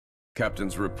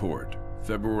Captain's report,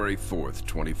 February 4th,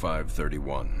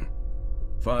 2531.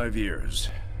 5 years.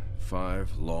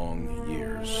 5 long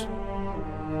years.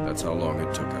 That's how long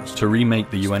it took us to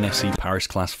remake the UNSC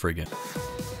Paris-class frigate.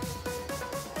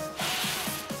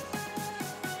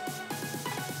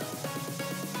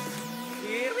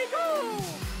 Here we go!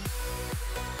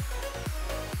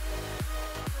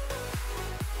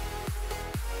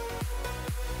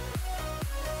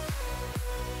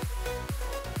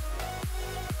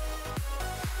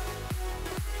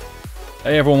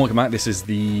 Hey everyone, welcome back. This is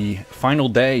the final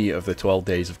day of the 12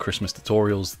 days of Christmas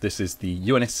tutorials. This is the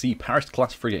UNSC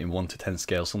Paris-class frigate in 1 to 10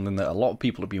 scale, something that a lot of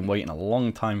people have been waiting a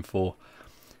long time for.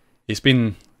 It's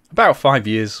been about 5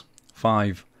 years,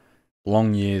 5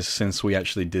 long years since we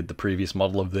actually did the previous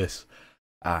model of this,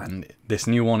 and this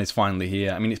new one is finally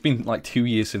here. I mean, it's been like 2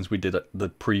 years since we did the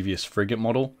previous frigate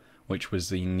model, which was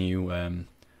the new,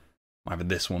 either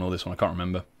this one or this one, I can't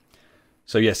remember.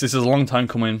 So yes, this is a long time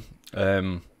coming.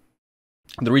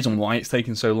 The reason why it's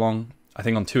taken so long, I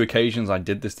think on 2 occasions I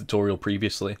did this tutorial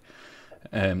previously.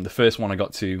 The first one I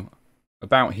got to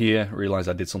about here, realised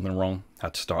I did something wrong,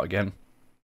 had to start again.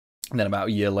 And then about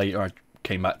a year later I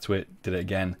came back to it, did it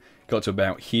again, got to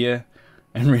about here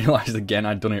and realised again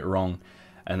I'd done it wrong.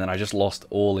 And then I just lost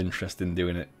all interest in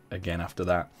doing it again after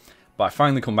that. But I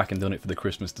finally come back and done it for the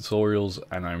Christmas tutorials,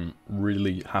 and I'm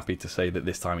really happy to say that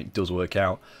this time it does work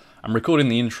out. I'm recording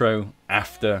the intro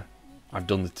after I've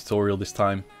done the tutorial this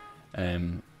time,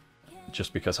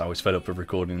 just because I was fed up of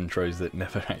recording intros that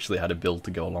never actually had a build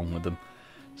to go along with them.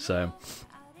 So,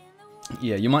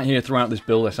 yeah, you might hear throughout this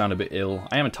build I sound a bit ill.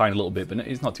 I am a tiny little bit, but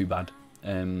it's not too bad.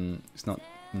 It's not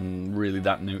really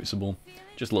that noticeable.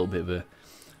 Just a little bit of a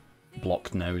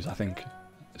blocked nose, I think.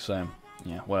 So,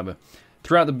 yeah, whatever.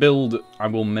 Throughout the build, I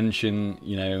will mention,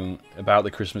 you know, about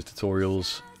the Christmas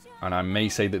tutorials, and I may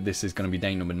say that this is going to be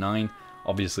day number 9.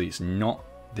 Obviously, it's not.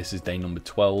 This is day number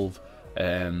 12.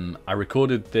 I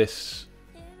recorded this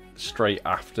straight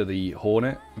after the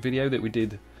Hornet video that we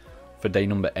did for day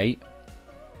number 8,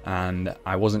 and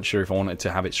I wasn't sure if I wanted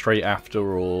to have it straight after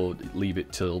or leave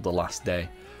it till the last day.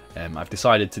 I've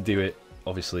decided to do it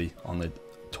obviously on the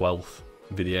 12th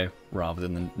video rather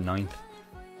than the 9th.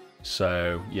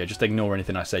 So yeah, just ignore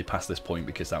anything I say past this point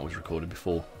because that was recorded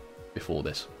before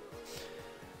this.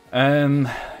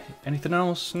 Anything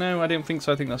else? No, I don't think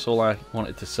so. I think that's all I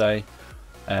wanted to say.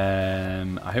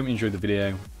 I hope you enjoyed the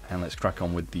video, and let's crack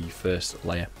on with the first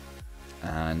layer.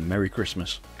 And Merry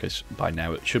Christmas, because by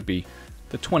now it should be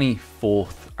the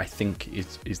 24th, I think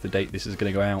is the date this is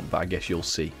going to go out, but I guess you'll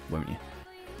see, won't you?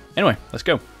 Anyway, let's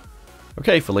go.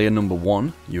 Okay, for layer number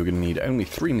 1, you're going to need only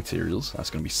 3 materials. That's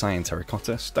going to be cyan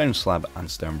terracotta, stone slab, and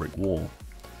stone brick wall.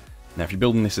 Now, if you're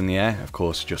building this in the air, of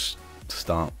course, just to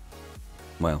start,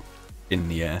 well, in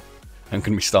the air. I'm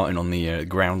going to be starting on the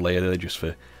ground layer there just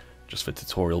for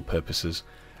tutorial purposes.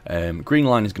 Green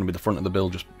line is going to be the front of the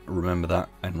build, just remember that,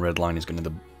 and red line is going to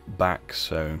be the back,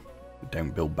 so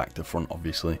don't build back to front,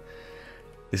 obviously.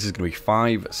 This is going to be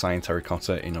 5 cyan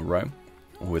terracotta in a row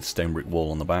with stone brick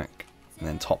wall on the back, and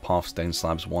then top half stone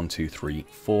slabs 1, 2, 3,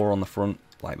 4 on the front,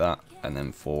 like that, and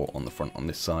then 4 on the front on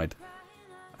this side.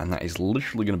 And that is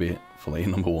literally going to be it for layer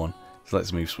number 1. So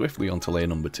let's move swiftly on to layer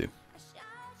number 2.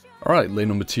 Alright, layer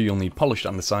number 2, you'll need polished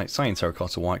andesite, cyan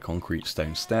terracotta, white concrete,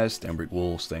 stone stairs, stone brick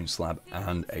wall, stone slab,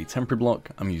 and a temporary block.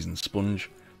 I'm using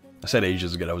sponge. I said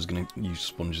ages ago I was going to use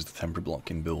sponge as the temporary block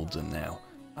in builds, and now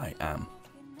I am.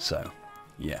 So,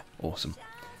 yeah, awesome.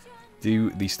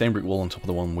 Do the stone brick wall on top of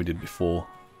the one we did before,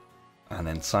 and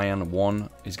then cyan 1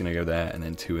 is going to go there, and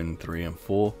then 2 and 3 and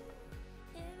 4.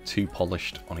 2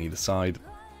 polished on either side.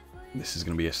 This is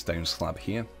going to be a stone slab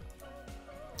here.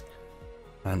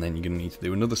 And then you're going to need to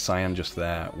do another cyan just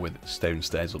there with stone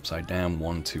stairs upside down,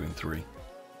 1, 2, and 3.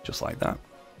 Just like that.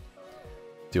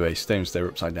 Do a stone stair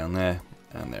upside down there,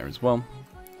 and there as well.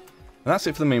 And that's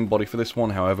it for the main body for this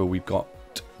one. However, we've got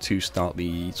to start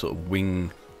the sort of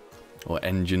wing or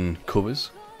engine covers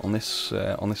on this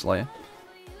layer.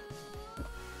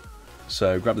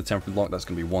 So grab the temporary block, that's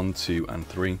going to be 1, 2, and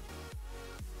 3.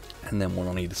 And then 1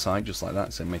 on either side, just like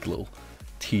that. So make a little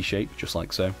T shape, just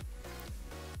like so.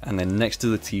 And then next to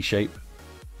the T-shape,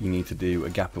 you need to do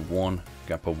a gap of 1, and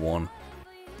gap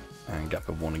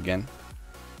of 1 again.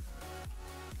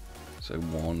 So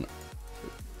 1,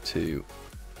 2,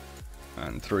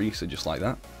 and 3, so just like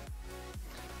that.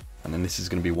 And then this is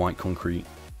going to be white concrete,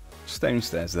 stone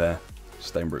stairs there,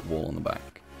 stone brick wall on the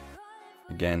back.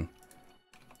 Again,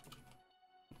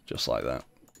 just like that.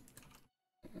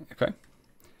 Okay.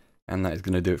 And that is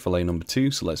going to do it for layer number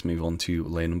 2, so let's move on to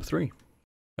layer number 3.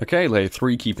 Okay, layer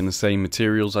 3, keeping the same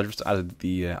materials. I just added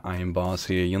the iron bars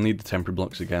here. You'll need the temporary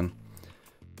blocks again.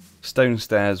 stone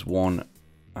stairs 1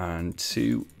 and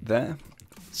 2 there,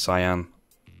 cyan,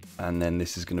 and then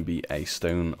this is going to be a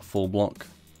stone full block,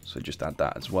 so just add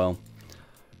that as well.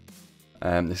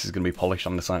 This is going to be polished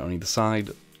andesite on either side,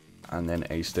 and then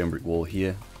a stone brick wall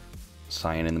here,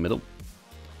 cyan in the middle.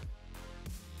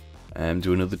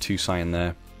 Do another 2 cyan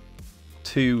there,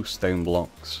 2 stone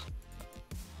blocks,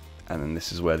 and then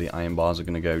this is where the iron bars are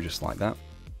going to go, just like that.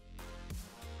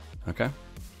 Okay.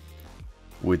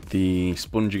 With the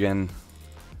sponge again,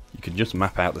 you can just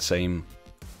map out the same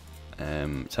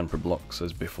temporary blocks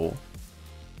as before.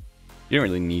 You don't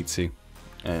really need to,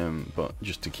 but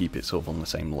just to keep it sort of on the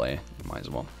same layer, you might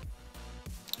as well.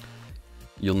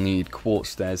 You'll need quartz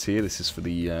stairs here. This is for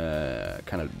the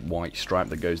kind of white stripe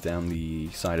that goes down the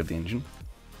side of the engine.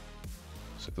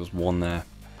 So there's 1 there,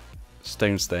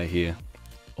 stone stair here,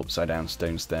 upside down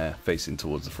stone stair facing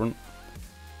towards the front.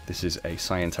 This is a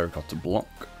cyan terracotta block,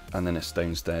 and then a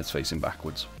stone stairs facing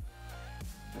backwards.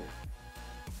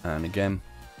 And again,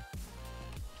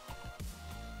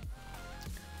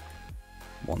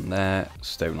 1 there,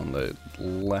 stone on the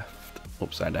left,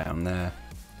 upside down there,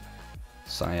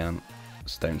 cyan,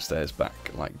 stone stairs back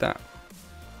like that.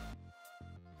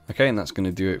 Okay, and that's going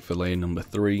to do it for layer number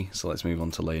 3, so let's move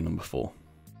on to layer number 4.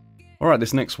 Alright,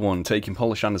 this next one, taking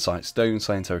polished andesite, stone,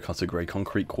 cyan terracotta, grey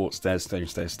concrete, quartz stairs,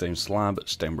 stone slab,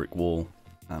 stone brick wall,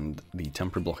 and the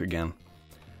temporary block again.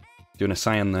 Doing a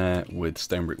cyan there with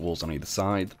stone brick walls on either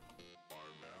side.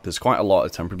 There's quite a lot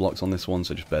of temporary blocks on this one,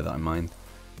 so just bear that in mind.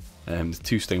 There's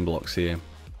 2 stone blocks here,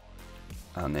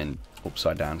 and then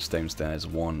upside down stone stairs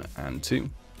 1 and 2,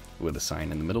 with a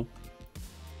cyan in the middle.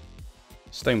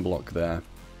 Stone block there,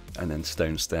 and then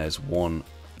stone stairs 1,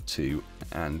 2,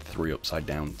 and 3 upside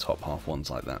down top half ones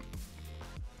like that.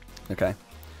 Okay,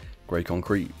 grey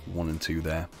concrete 1 and 2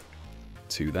 there,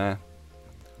 2 there,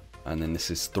 and then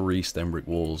this is 3 stone brick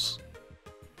walls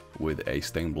with a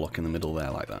stone block in the middle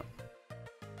there like that.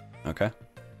 Okay.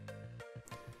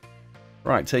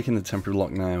 Right, taking the temporary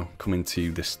block now, coming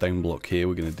to this stone block here,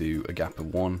 we're going to do a gap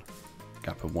of 1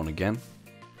 again,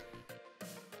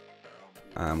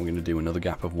 and we're going to do another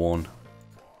gap of 1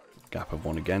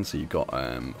 again, so you've got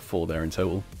 4 there in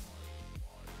total.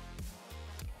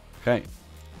 Okay,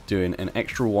 doing an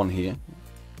extra 1 here,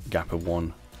 gap of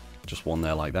 1, just 1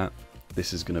 there like that.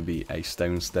 This is going to be a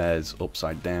stone stairs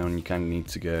upside down. You kind of need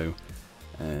to go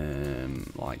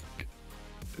like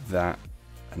that,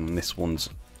 and this one's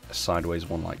a sideways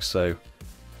one like so.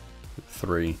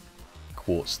 3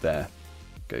 quartz stair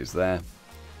goes there,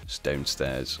 stone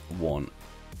stairs 1,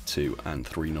 2, and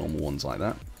 3 normal ones like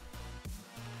that.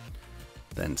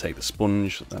 Then take the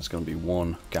sponge, that's going to be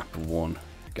 1, gap of 1,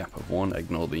 gap of 1.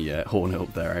 Ignore the horn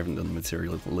up there, I haven't done the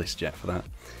material list yet for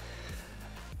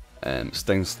that.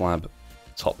 Stone slab,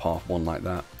 top half 1 like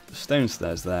that. Stone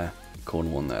stairs there, corner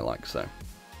 1 there like so.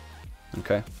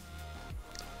 Okay.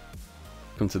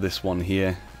 Come to this one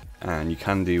here, and you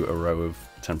can do a row of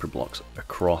temporary blocks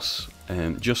across,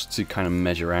 just to kind of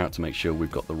measure out to make sure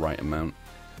we've got the right amount.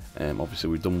 Obviously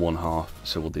we've done 1/2,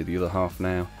 so we'll do the other half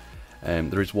now.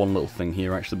 There is one little thing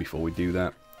here actually before we do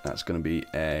that. That's going to be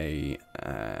a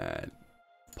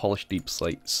polished deep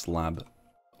slate slab,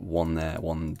 1 there,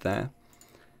 1 there,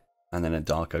 and then a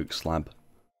dark oak slab,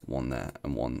 1 there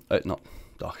and 1. Not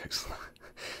dark oak slab,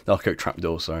 dark oak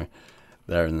trapdoor. Sorry,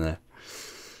 there and there.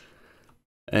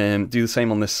 Do the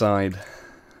same on this side.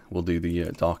 We'll do the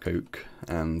dark oak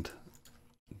and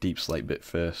deep slate bit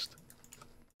first.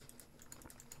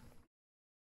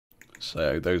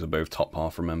 So those are both top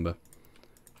half, remember.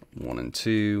 1 and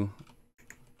 2.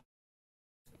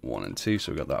 1 and 2,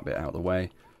 so we've got that bit out of the way.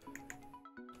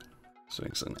 So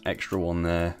it's an extra 1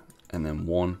 there, and then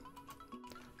 1.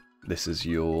 This is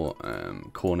your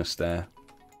corner stair.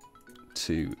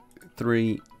 2,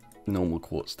 3. Normal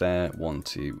quartz stair. 1,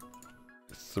 2,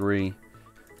 3.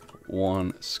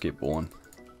 1, skip 1,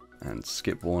 and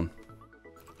skip 1.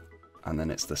 And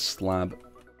then it's the slab,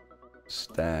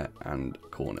 stair, and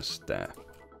corner stair.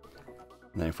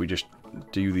 And then if we just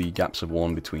do the gaps of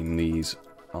 1 between these,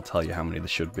 I'll tell you how many there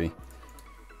should be.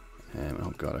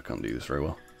 Oh god, I can't do this very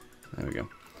well. There we go.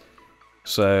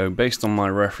 So based on my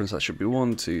reference, that should be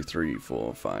 1, 2, 3,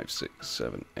 4, 5, 6,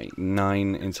 7, 8,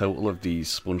 9 in total of these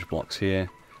sponge blocks here.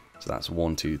 So that's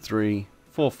 1, 2, 3,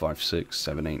 4, 5, 6,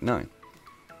 7, 8, 9.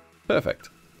 Perfect.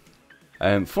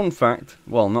 Fun fact,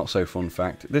 well, not so fun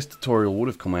fact, this tutorial would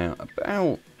have come out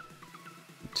about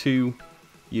 2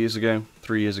 years ago,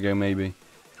 3 years ago maybe.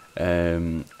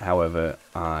 However,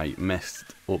 I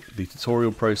messed up the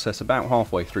tutorial process about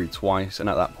halfway through twice, and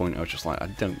at that point I was just like, I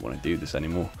don't want to do this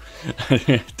anymore.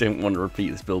 I don't want to repeat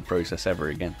this build process ever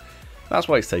again. That's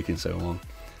why it's taking so long.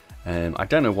 I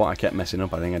don't know what I kept messing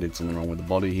up. I think I did something wrong with the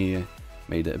body here,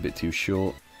 made it a bit too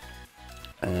short.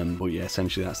 But yeah,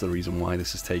 essentially that's the reason why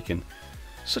this has taken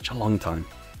such a long time.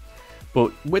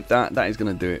 But with that, that is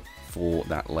going to do it for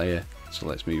that layer. So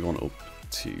let's move on up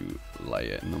to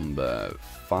layer number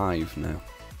 5 now.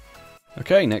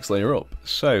 Okay, next layer up.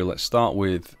 So let's start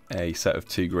with a set of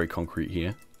 2 grey concrete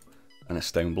here, and a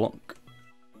stone block,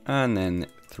 and then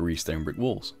 3 stone brick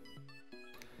walls.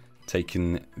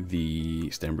 Taking the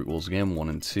stone brick walls again, 1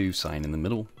 and 2, cyan in the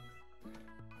middle,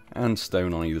 and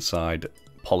stone on either side,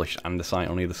 polished andesite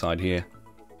on either side here,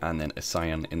 and then a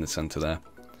cyan in the centre there.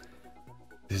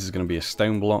 This is going to be a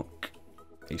stone block,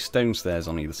 a stone stairs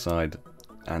on either side,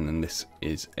 and then this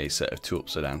is a set of 2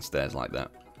 upside down stairs like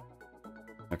that.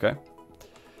 Okay.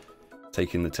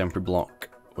 Taking the temporary block,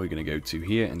 we're going to go to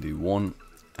here and do 1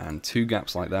 and 2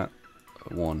 gaps like that.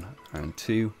 1 and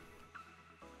 2.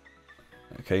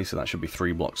 Okay, so that should be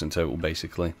 3 blocks in total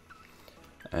basically.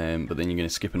 But then you're going to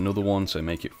skip another one, so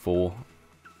make it 4.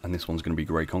 And this one's going to be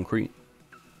grey concrete.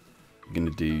 You're going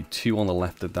to do 2 on the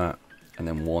left of that, and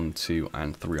then 1, 2,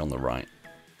 and 3 on the right.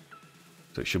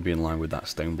 So it should be in line with that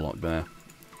stone block there.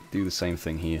 Do the same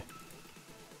thing here.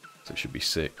 So it should be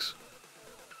 6.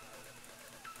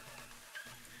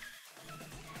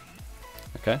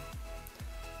 Okay.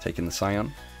 Taking the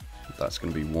cyan. That's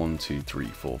going to be 1, 2, 3,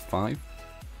 4, 5.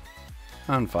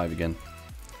 And 5 again.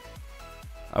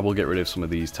 I will get rid of some of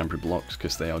these temporary blocks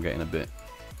because they are getting a bit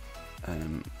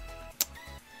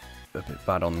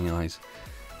bad on the eyes.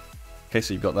 Okay,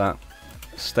 so you've got that.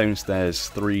 Stone stairs,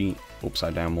 3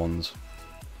 upside down ones,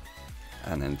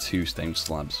 and then 2 stone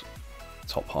slabs,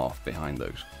 top half behind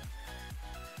those.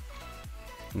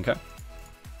 Okay.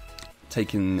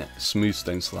 Taking smooth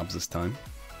stone slabs this time.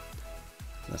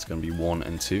 That's going to be 1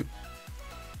 and 2.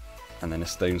 And then a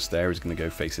stone stair is going to go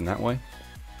facing that way.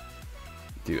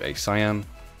 Do a cyan,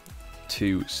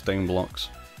 2 stone blocks,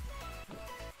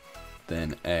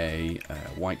 then a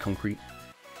white concrete,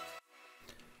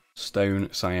 stone,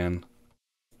 cyan,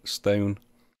 stone.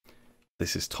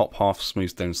 This is top half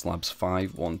smooth stone slabs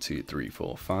 5, 1, 2, 3,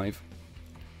 4, 5.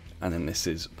 And then this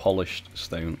is polished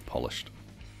stone, polished.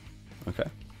 Okay.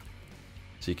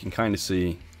 So you can kind of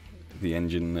see the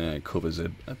engine covers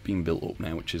are being built up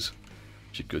now, which is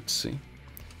good to see. I'm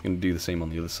going to do the same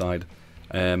on the other side.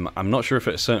 I'm not sure if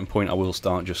at a certain point I will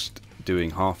start just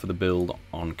doing half of the build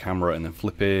on camera and then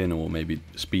flipping, or maybe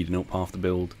speeding up half the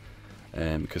build,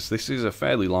 because this is a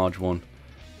fairly large one.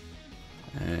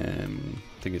 I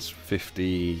think it's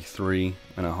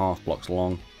 53.5 blocks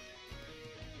long,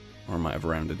 or I might have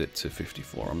rounded it to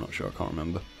 54, I'm not sure, I can't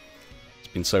remember. It's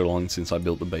been so long since I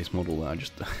built the base model that I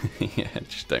just yeah,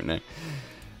 just don't know.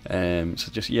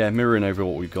 So just, yeah, mirroring over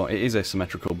what we've got. It is a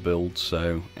symmetrical build,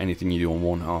 so anything you do on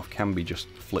one half can be just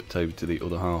flipped over to the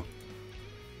other half.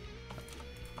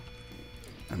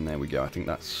 And there we go, I think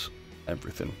that's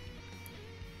everything.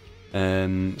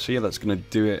 So yeah, that's going to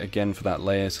do it again for that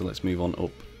layer, so let's move on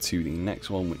up to the next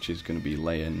one, which is going to be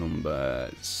layer number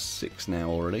 6 now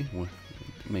already. We're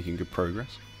making good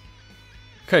progress.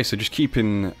 Okay, so just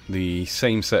keeping the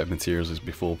same set of materials as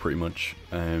before pretty much,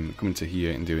 coming to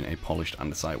here and doing a polished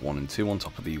andesite 1 and 2 on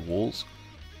top of the walls,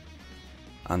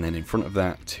 and then in front of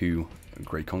that 2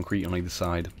 grey concrete on either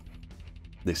side.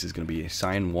 This is going to be a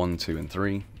cyan 1, 2 and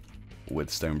 3 with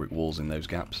stone brick walls in those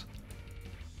gaps.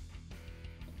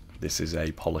 This is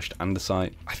a polished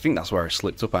andesite. I think that's where I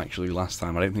slipped up actually last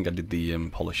time. I don't think I did the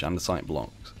polished andesite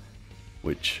blocks,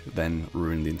 which then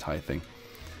ruined the entire thing.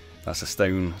 That's a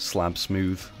stone slab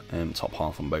smooth, top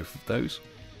half on both of those.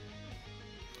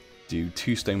 Do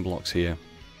 2 stone blocks here,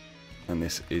 and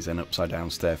this is an upside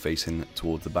down stair facing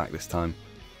towards the back this time.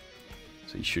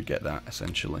 So you should get that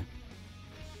essentially.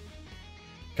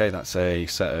 Okay, that's a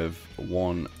set of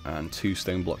 1 and 2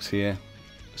 stone blocks here.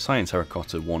 Cyan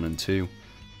terracotta 1 and 2.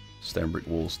 Stone brick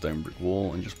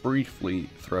wall, and just briefly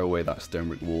throw away that stone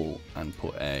brick wall and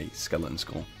put a skeleton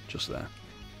skull just there.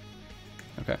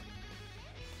 Okay.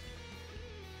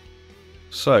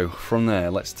 So from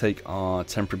there, let's take our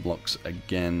temporary blocks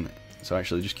again. So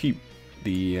actually, just keep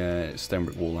the stone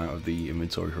brick wall out of the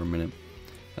inventory for a minute.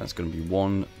 That's going to be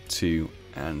 1, 2,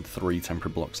 and 3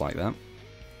 temporary blocks like that.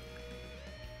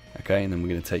 Okay, and then we're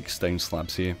going to take stone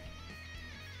slabs here.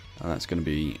 And that's going to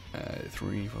be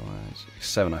 3, 4, 6,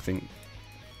 7, I think.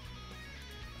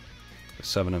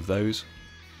 7 of those.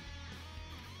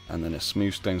 And then a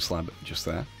smooth stone slab just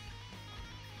there.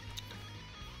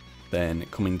 Then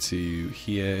coming to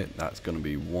here, that's going to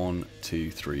be 1,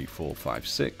 2, 3, 4, 5,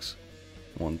 6.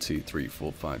 1, 2, 3,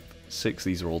 4, 5, 6.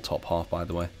 These are all top half, by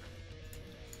the way.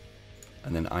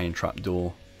 And then iron trap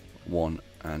door 1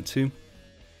 and 2.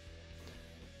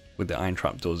 With the iron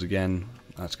trapdoors again,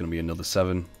 that's going to be another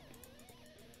 7.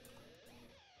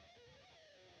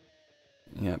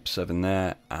 Yep, 7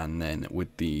 there. And then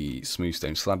with the smooth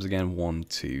stone slabs again, 1,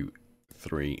 2,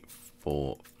 3,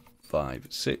 4, 5,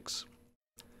 6.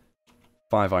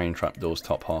 5 iron trapdoors,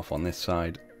 top half on this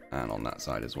side and on that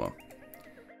side as well.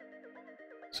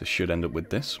 So should end up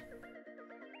with this.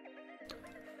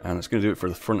 And that's going to do it for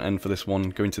the front end for this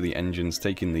one. Going to the engines,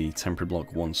 taking the temporary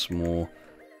block once more.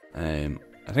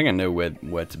 I think I know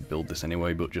where to build this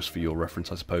anyway, but just for your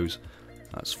reference, I suppose.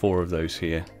 That's 4 of those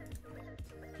here.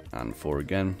 And 4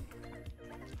 again.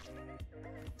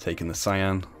 Taking the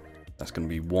cyan. That's going to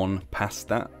be 1 past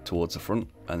that towards the front.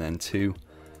 And then 2,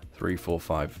 3, 4,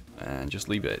 5. And just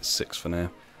leave it at 6 for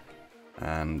now.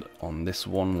 And on this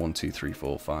one, 1, 2, 3,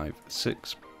 4, 5,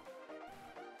 6.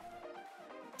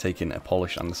 Taking a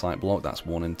polished andesite block, that's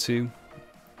 1 and 2.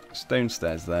 Stone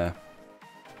stairs there.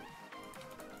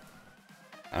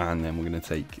 And then we're going to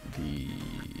take the,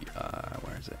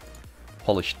 where is it?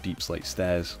 Polished deep slate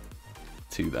stairs,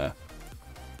 2 there.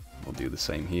 We'll do the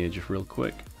same here just real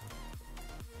quick.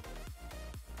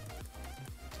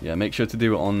 Yeah, make sure to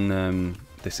do it on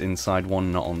this inside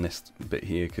one, not on this bit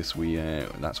here, because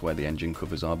that's where the engine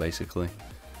covers are basically.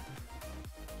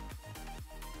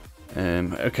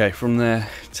 Okay, from there,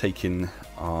 taking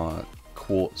our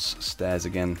quartz stairs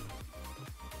again.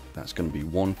 That's going to be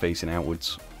 1 facing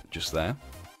outwards, just there.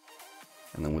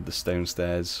 And then with the stone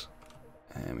stairs,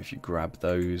 if you grab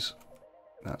those,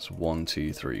 that's 1,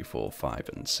 2, 3, 4, 5,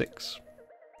 and 6.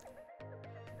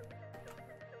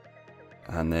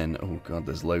 And then, oh god,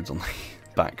 there's loads on the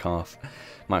back half.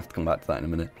 Might have to come back to that in a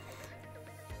minute.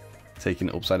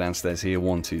 Taking upside down stairs here,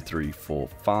 1, 2, 3, 4,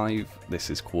 5. This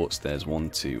is quartz stairs 1,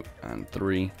 2, and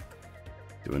 3.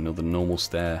 Do another normal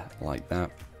stair like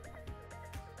that.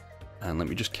 And let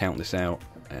me just count this out.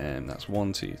 And that's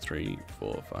 1, 2, 3,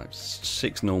 4, 5,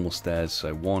 6 normal stairs.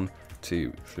 So 1,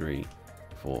 2, 3,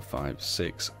 4, 5,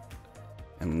 6.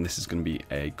 And then this is going to be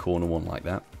a corner one like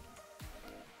that.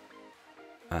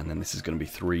 And then this is going to be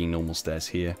 3 normal stairs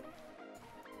here.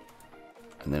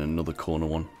 And then another corner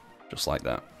one, just like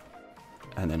that.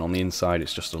 And then on the inside,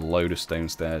 it's just a load of stone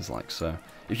stairs like so.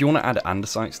 If you want to add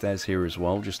andesite stairs here as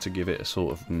well, just to give it a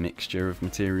sort of mixture of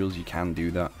materials, you can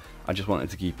do that. I just wanted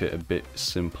to keep it a bit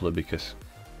simpler because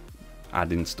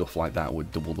adding stuff like that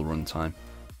would double the runtime.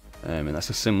 And that's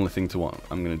a similar thing to what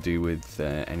I'm going to do with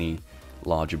any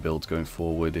larger builds going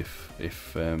forward.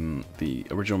 If the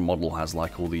original model has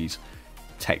like all these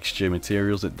texture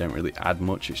materials that don't really add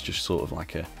much, it's just sort of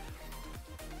like a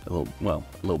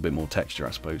little bit more texture,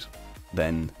 I suppose,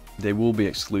 then they will be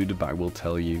excluded, but I will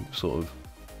tell you sort of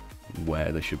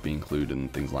where they should be included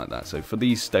and things like that. So for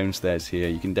these stone stairs here,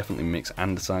 you can definitely mix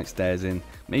andesite stairs in,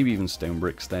 maybe even stone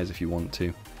brick stairs if you want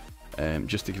to,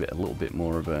 just to give it a little bit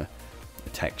more of a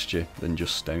texture than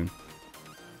just stone.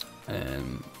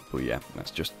 But yeah,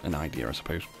 that's just an idea, I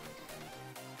suppose.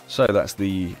 So that's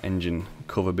the engine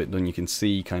cover bit done. You can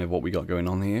see kind of what we got going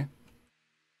on here.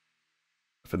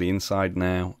 For the inside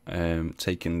now,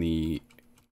 taking the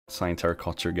cyan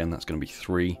terracotta again, that's going to be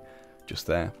 3 just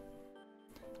there.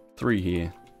 3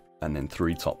 here, and then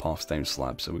 3 top half stone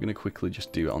slabs. So we're going to quickly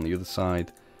just do it on the other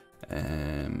side.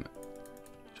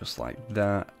 Just like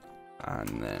that.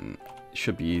 And then it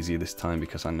should be easier this time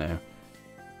because I know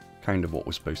kind of what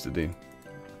we're supposed to do.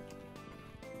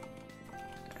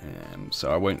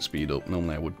 So I won't speed up.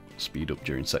 Normally I would speed up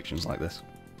during sections like this.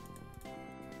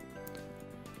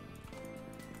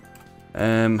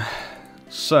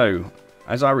 So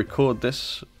as I record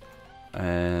this,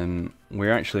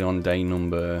 we're actually on day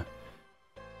number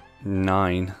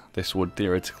 9. This would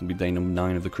theoretically be day number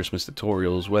 9 of the Christmas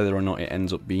tutorials. Whether or not it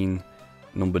ends up being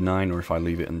number 9 or if I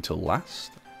leave it until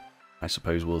last, I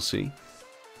suppose we'll see.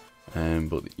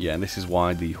 But yeah, this is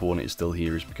why the Hornet is still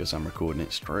here, is because I'm recording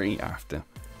it straight after.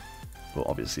 But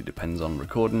obviously it depends on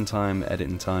recording time,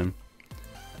 editing time.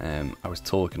 I was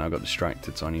talking, I got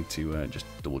distracted, so I need to just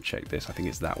double check this. I think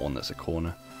it's that one that's a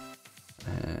corner.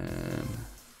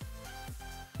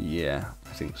 Yeah,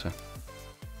 I think so.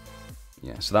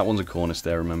 Yeah, so that one's a corner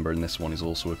stair, remember, and this one is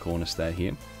also a corner stair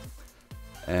here.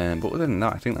 But other than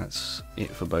that, I think that's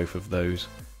it for both of those.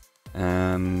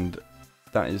 And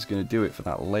that is going to do it for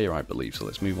that layer, I believe. So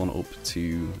let's move on up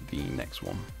to the next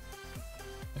one.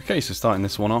 Okay, so starting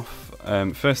this one off,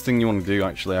 first thing you want to do,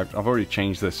 actually, I've already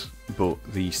changed this, but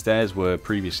the stairs were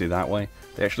previously that way.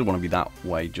 They actually want to be that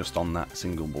way, just on that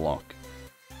single block.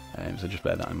 So just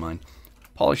bear that in mind.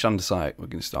 Polished andesite, we're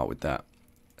going to start with that.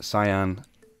 Cyan,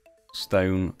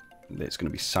 stone, it's going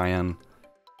to be cyan,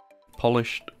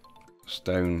 polished,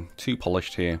 stone, 2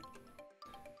 polished here.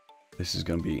 This is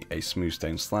going to be a smooth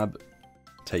stone slab,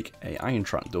 take a iron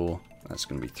trapdoor. That's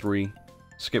going to be 3.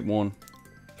 Skip 1,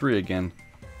 3 again,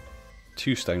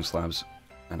 2 stone slabs,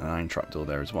 and an iron trapdoor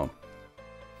there as well.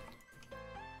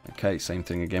 Okay, same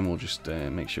thing again. We'll just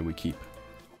make sure we keep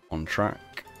on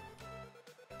track.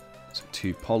 So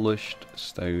 2 polished,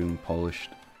 stone, polished,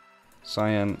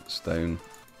 cyan, stone,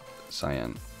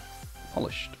 cyan,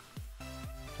 polished.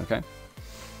 Okay.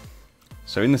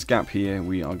 So in this gap here,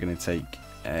 we are going to take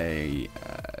a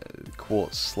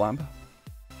quartz slab.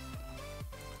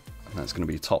 And that's going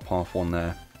to be top half one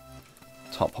there,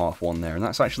 top half one there. And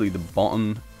that's actually the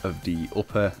bottom of the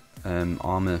upper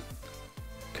armor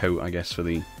coat, I guess, for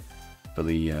the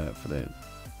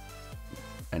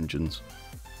engines.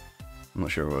 I'm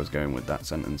not sure where I was going with that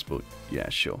sentence, but yeah,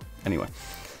 sure. Anyway,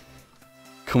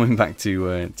 coming back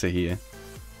to here,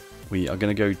 we are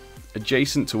going to go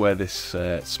adjacent to where this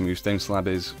smooth stone slab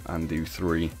is and do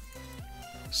 3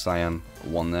 cyan,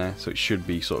 1 there. So it should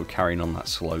be sort of carrying on that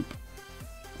slope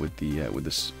with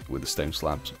the stone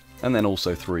slabs, and then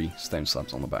also 3 stone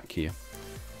slabs on the back here.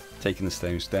 Taking the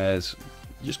stone stairs,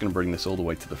 you're just going to bring this all the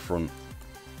way to the front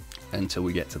until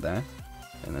we get to there,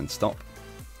 and then stop,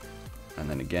 and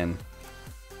then again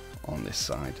on this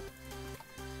side.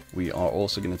 We are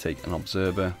also going to take an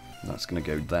observer. That's going to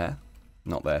go there,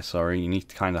 not there, sorry. You need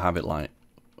to kind of have it like,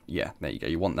 yeah, there you go.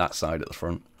 You want that side at the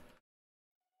front.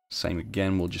 Same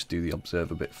again, we'll just do the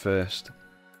observer bit first.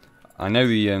 I know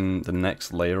the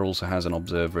next layer also has an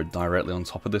observer directly on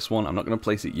top of this one. I'm not going to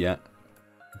place it yet,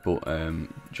 but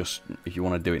just if you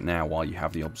want to do it now while you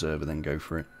have the observer, then go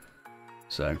for it.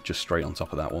 So just straight on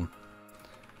top of that one.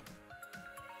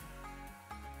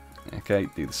 Okay,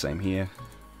 do the same here.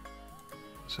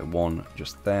 So 1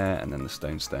 just there, and then the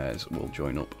stone stairs will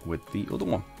join up with the other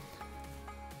one.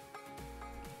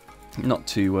 Not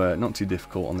too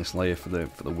difficult on this layer for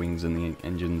the wings and the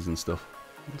engines and stuff,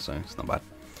 so it's not bad.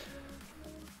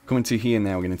 Coming to here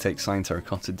now, we're going to take cyan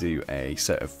terracotta, do a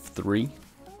set of 3,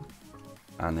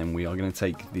 and then we are going to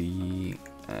take the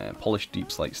polished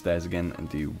deep slate stairs again and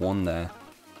do 1 there,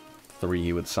 3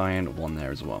 here with cyan, 1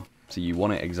 there as well. So you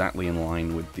want it exactly in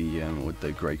line with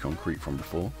the grey concrete from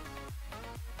before.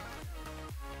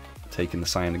 Taking the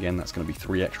cyan again, that's going to be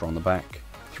 3 extra on the back,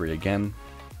 3 again,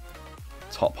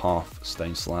 top half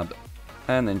stone slab,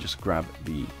 and then just grab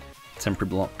the temporary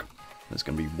block. There's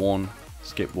going to be 1,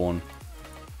 skip 1,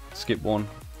 skip 1,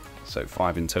 so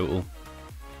 5 in total.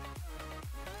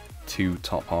 2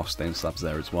 top half stone slabs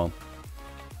there as well.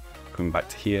 Coming back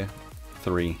to here,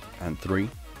 3 and 3.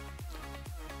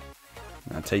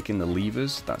 Now taking the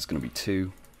levers, that's going to be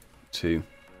 2, 2,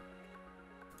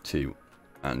 2,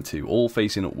 and 2, all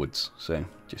facing upwards, so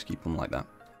just keep them like that.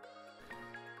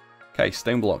 Okay,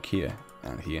 stone block here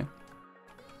and here.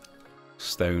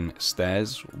 Stone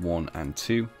stairs, 1 and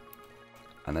 2.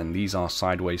 And then these are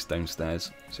sideways stone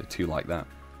stairs, so 2 like that,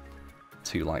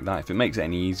 2 like that. If it makes it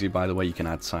any easier, by the way, you can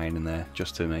add cyan in there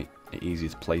just to make it easier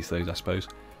to place those, I suppose.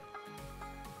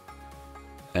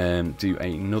 Do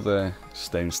another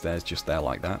stone stairs just there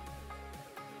like that.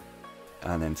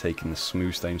 And then taking the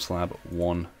smooth stone slab,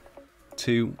 1,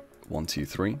 2, 1, 2,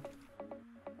 3.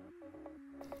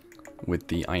 With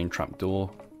the iron trap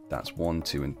door, that's 1,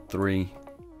 2, and 3.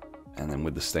 And then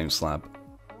with the stone slab,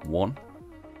 1.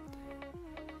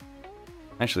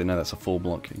 Actually, no, that's a full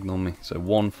block, ignore me. So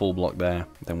 1 full block there,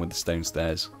 then with the stone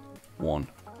stairs, 1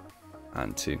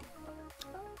 and 2.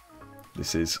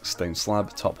 This is stone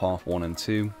slab, top half 1 and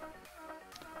 2.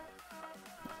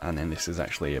 And then this is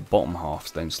actually a bottom half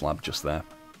stone slab just there.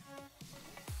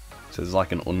 So there's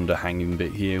like an underhanging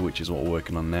bit here, which is what we're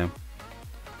working on now.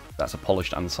 That's a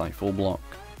polished andesite full block,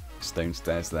 stone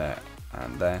stairs there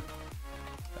and there.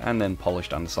 And then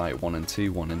polished andesite 1 and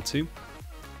 2, 1 and 2.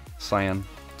 Cyan,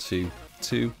 2,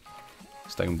 2.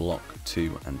 Stone block,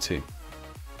 2 and 2.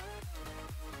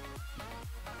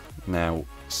 Now,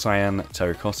 cyan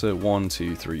terracotta, 1,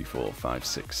 2, 3, 4, 5,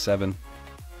 6, 7.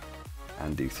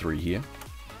 And do 3 here.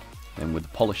 Then with the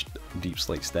polished deep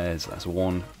slate stairs, that's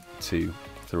 1, 2,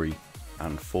 3,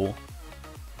 and 4.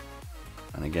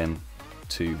 And again,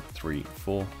 2, 3,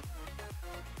 4.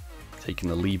 Taking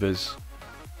the levers,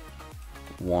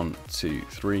 1, 2,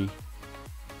 3,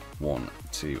 1,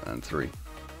 2, and 3.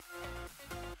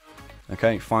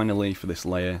 Okay, finally for this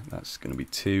layer, that's going to be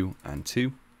 2 and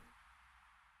 2.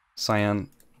 Cyan,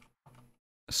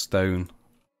 stone,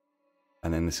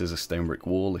 and then this is a stone brick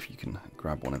wall, if you can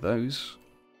grab one of those.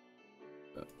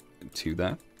 2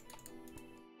 there.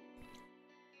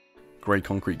 Grey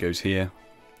concrete goes here,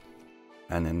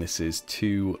 and then this is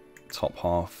 2 top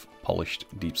half polished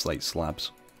deep slate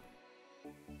slabs.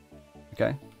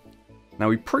 Okay, Now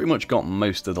we've pretty much got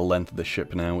most of the length of the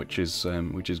ship now, which is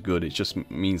good. It just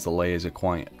means the layers are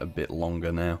quite a bit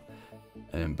longer now,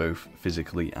 both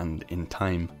physically and in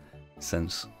time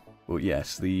sense. But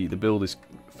yes, the build is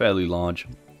fairly large.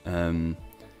 Again,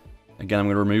 I'm going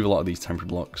to remove a lot of these temporary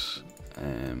blocks,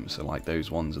 so like those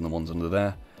ones and the ones under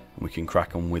there, and we can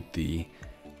crack on with the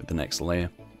next layer.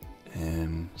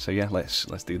 So yeah,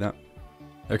 let's do that.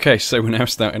 Okay, so we're now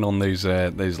starting on those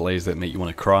layers that make you want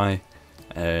to cry.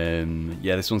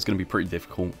 Yeah, this one's going to be pretty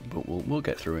difficult, but we'll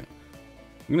get through it.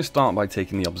 I'm going to start by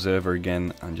taking the observer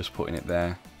again and just putting it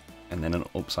there, and then an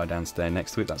upside down stair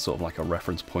next to it. That's sort of like a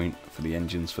reference point for the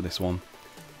engines for this one.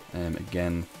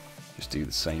 Again, just do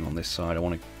the same on this side. I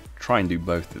want to try and do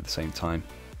both at the same time.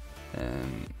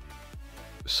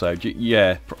 So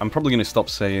yeah, I'm probably going to stop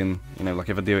saying, you know, like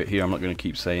if I do it here, I'm not going to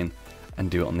keep saying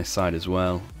and do it on this side as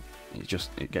well.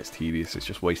 It gets tedious. It's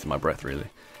just wasting my breath, really.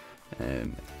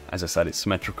 As I said, it's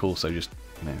symmetrical, so just,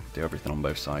 you know, do everything on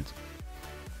both sides.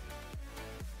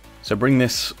 So bring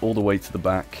this all the way to the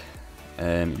back.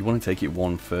 You want to take it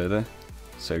one further,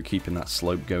 so keeping that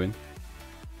slope going,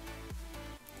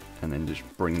 and then just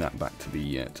bring that back to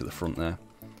the front there.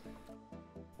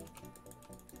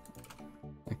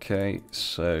 Okay,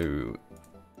 so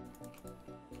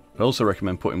I also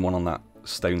recommend putting one on that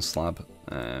stone slab,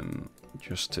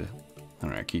 just to, I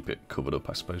don't know, keep it covered up,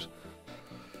 I suppose.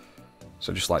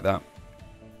 So just like that.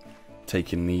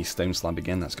 Taking the stone slab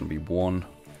again, that's going to be one.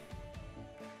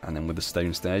 And then with the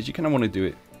stone stairs, you kind of want to do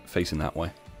it facing that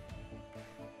way.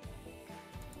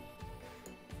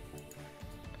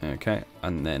 Okay,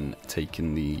 and then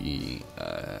taking the...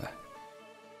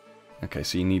 okay,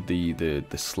 so you need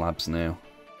the slabs now.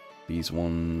 These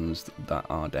ones that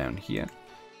are down here.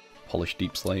 Polished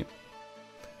deep slate.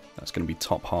 That's going to be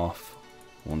top half.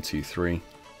 1, 2, 3.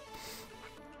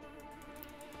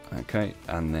 Okay,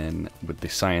 and then with the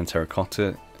cyan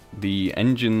terracotta, the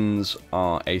engines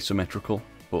are asymmetrical,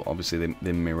 but obviously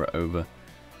they mirror over.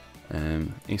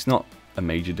 It's not a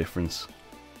major difference,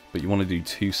 but you want to do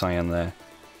 2 cyan there,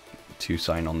 2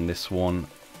 cyan on this one.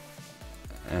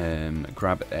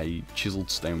 Grab a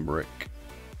chiseled stone brick,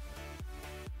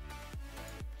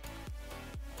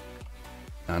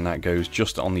 and that goes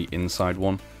just on the inside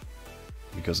one,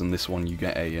 because in this one you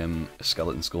get a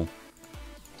skeleton skull.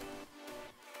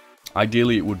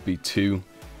 Ideally it would be two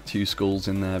skulls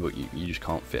in there, but you just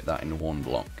can't fit that in one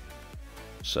block.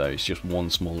 So it's just one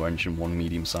smaller engine, one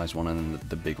medium-sized one, and then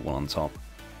the big one on top.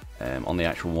 On the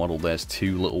actual model there's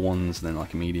 2 little ones, then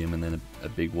like a medium, and then a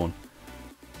big one.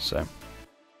 So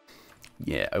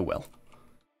yeah, oh well.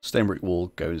 Stone brick wall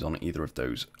goes on either of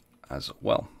those as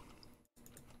well.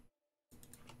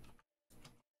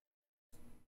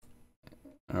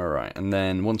 Alright, and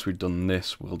then once we've done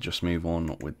this, we'll just move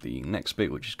on with the next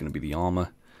bit, which is going to be the armor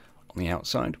on the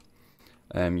outside.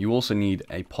 You also need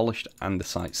a polished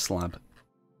andesite slab,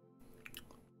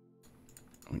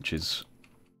 which is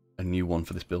a new one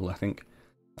for this build, I think.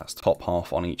 That's top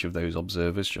half on each of those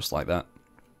observers, just like that.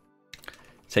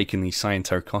 Taking the cyan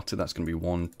terracotta, that's going to be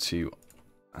 1, 2,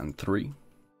 and 3.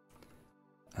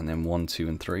 And then 1, 2,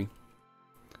 and 3.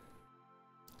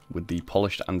 With the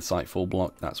polished andesite full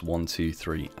block, that's 1, 2,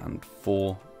 3, and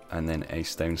 4, and then a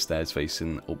stone stairs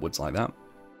facing upwards like that.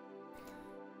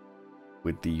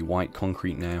 With the white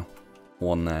concrete now,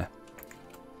 1 there.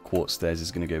 Quartz stairs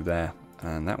is going to go there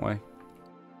and that way.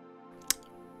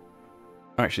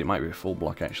 Actually, it might be a full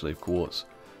block actually of quartz.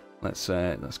 Let's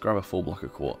grab a full block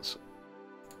of quartz.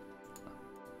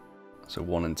 So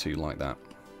 1 and 2 like that.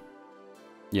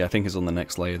 Yeah, I think it's on the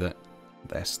next layer that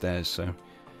they're stairs, so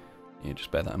yeah,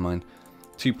 just bear that in mind.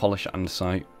 2 polished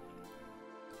andesite,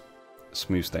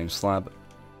 smooth stone slab,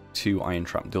 2 iron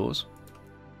trap doors.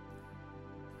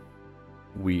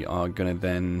 We are gonna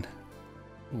then...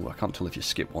 Ooh, I can't tell if you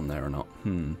skip one there or not.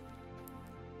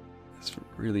 It's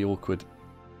really awkward.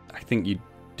 I think you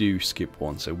do skip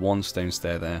one, so 1 stone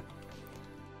stair there.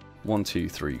 1, 2,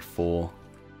 3, 4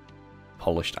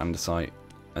 polished andesite,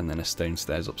 and then a stone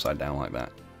stairs upside down like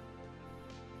that.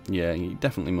 Yeah, you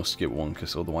definitely must skip one,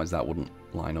 because otherwise that wouldn't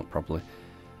line up properly.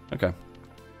 Okay.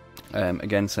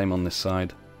 Again, same on this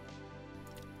side.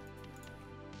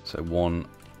 So 1,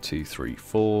 2, 3,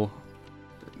 4.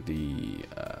 I need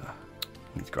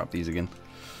to grab these again.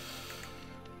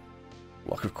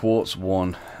 Block of quartz,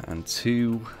 1 and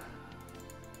 2.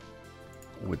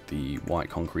 With the white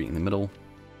concrete in the middle.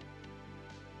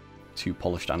 2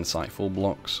 polished andesite full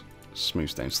blocks.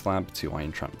 Smooth stone slab, 2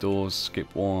 iron trap doors.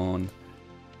 Skip 1.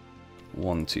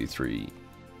 1, 2, 3,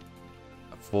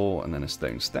 4, and then a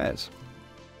stone stairs.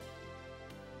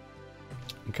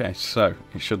 Okay, so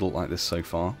it should look like this so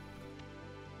far.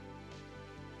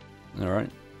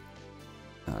 Alright.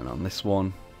 on this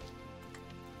one.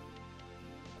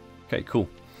 Okay, cool.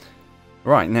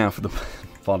 Right, now for the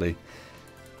body.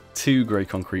 2 grey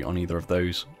concrete on either of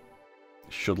those.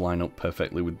 Should line up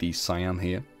perfectly with the cyan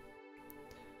here.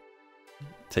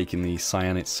 Taking the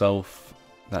cyan itself,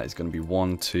 that is going to be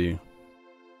 1, 2,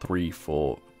 3,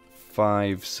 4,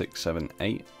 5, 6, 7,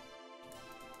 8.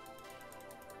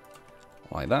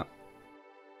 Like that.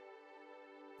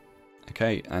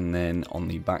 Okay, and then on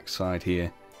the back side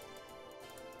here,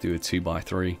 do a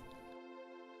 2x3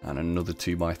 and another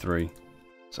 2x3.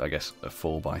 So I guess a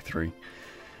 4x3.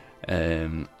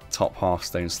 Top half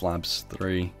stone slabs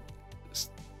 3,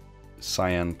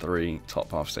 cyan 3,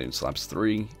 top half stone slabs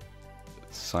 3,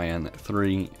 cyan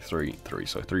 3, 3, 3.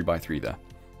 So 3x3 there.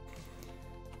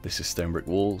 This is stone brick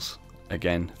walls.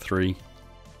 Again 3.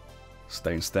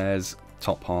 Stone stairs,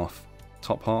 top half,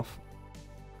 top half.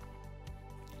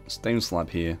 Stone slab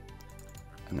here,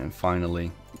 and then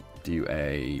finally do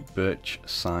a birch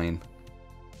sign,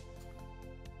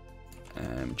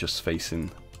 just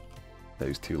facing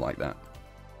those two like that.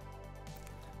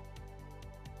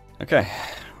 Okay,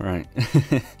 right.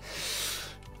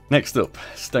 Next up,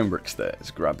 stone brick stairs.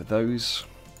 Grab those,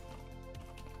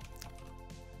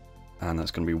 and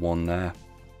that's going to be 1 there.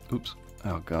 Oops,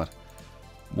 oh god.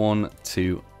 1,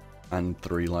 2, and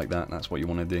 3 like that. That's what you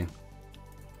want to do.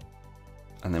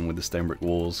 And then with the stone brick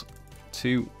walls,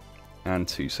 2 and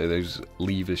 2. So those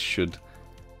levers should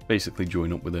basically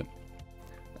join up with it.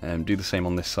 Do the same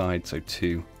on this side, so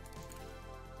 2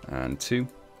 and 2.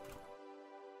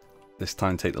 This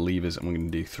time take the levers and we're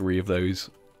going to do 3 of those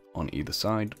on either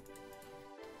side,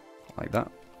 like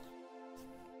that.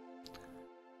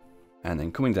 And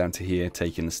then coming down to here,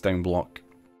 taking the stone block,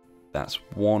 that's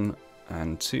 1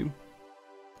 and 2.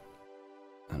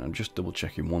 And I'm just double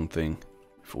checking one thing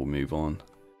before we move on.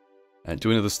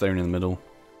 Do another stone in the middle,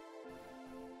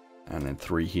 and then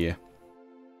 3 here.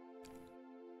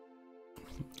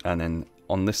 And then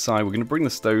on this side, we're going to bring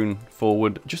the stone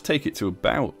forward, just take it to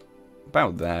about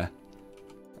there.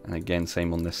 And again,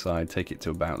 same on this side, take it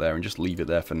to about there, and just leave it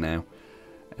there for now.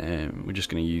 We're just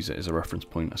going to use it as a reference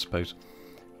point, I suppose.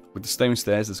 With the stone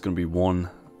stairs, there's going to be 1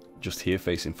 just here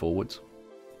facing forwards,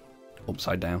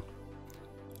 upside down,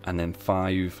 and then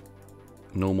 5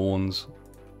 normal ones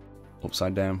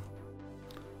upside down,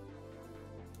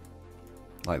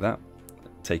 like that.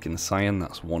 Taking the cyan,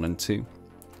 that's 1 and 2,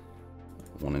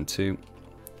 1 and 2,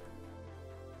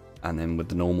 and then with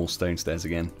the normal stone stairs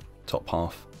again, top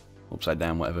half, upside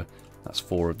down, whatever, that's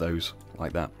 4 of those,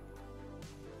 like that.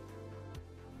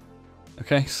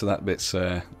 Okay, so that bit's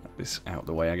out of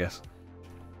the way, I guess.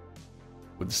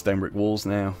 With the stone brick walls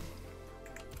now,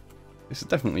 this is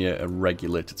definitely a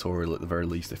regular tutorial at the very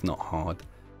least, if not hard.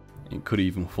 It could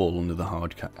even fall under the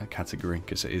hard category,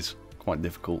 because it is quite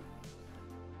difficult.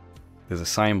 There's a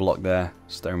cyan block there,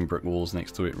 stone brick walls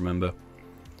next to it, remember.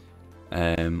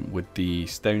 With the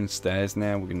stone stairs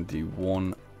now, we're going to do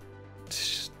 1,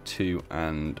 2,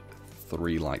 and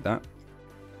 3 like that.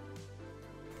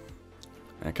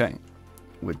 Okay.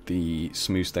 With the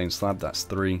smooth stone slab, that's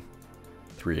 3,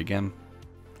 3 again,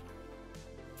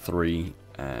 3.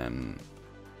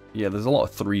 Yeah, there's a lot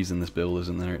of 3s in this build,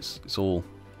 isn't there? It's all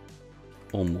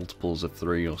multiples of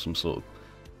 3 or some sort of,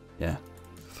 yeah,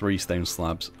 3 stone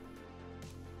slabs,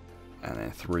 and then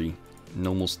 3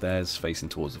 normal stairs facing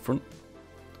towards the front.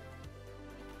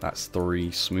 That's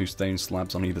 3 smooth stone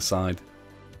slabs on either side,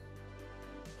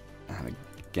 and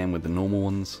again with the normal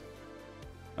ones.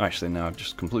 Actually, no, I've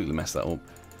just completely messed that up.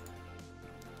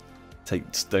 Take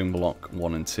stone block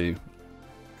 1 and 2,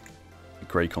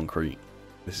 grey concrete.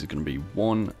 This is going to be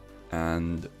 1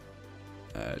 and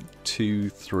 2,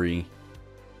 3,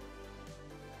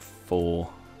 4,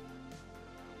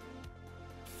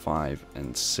 5,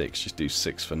 and 6. Just do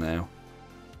 6 for now.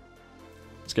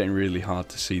 It's getting really hard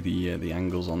to see the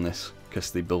angles on this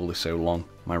because the build is so long.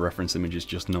 My reference image is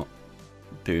just not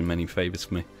doing many favours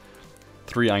for me.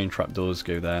 3 iron trapdoors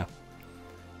go there,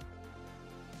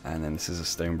 and then this is a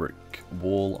stone brick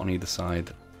wall on either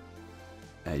side,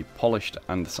 a polished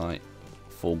andesite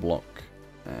full block.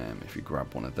 If you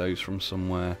grab one of those from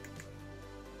somewhere,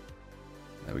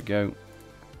 there we go.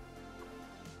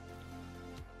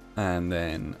 And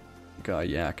then,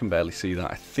 yeah, I can barely see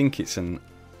that. I think it's an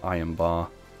iron bar.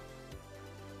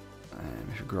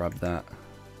 If you grab that,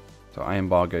 so iron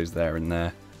bar goes there and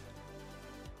there.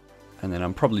 And then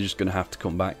I'm probably just going to have to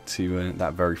come back to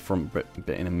that very front bit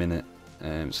in a minute.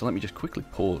 So let me just quickly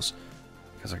pause,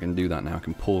 because I can do that now. I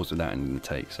can pause without ending the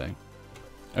take. So,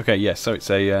 okay, yeah. So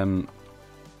it's a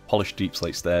polished deep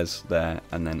slate stairs there,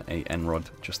 and then a end rod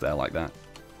just there like that.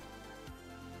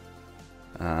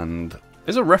 And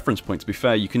As a reference point, to be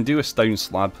fair, you can do a stone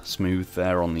slab smooth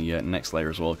there on the next layer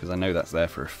as well, because I know that's there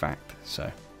for a fact. So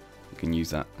you can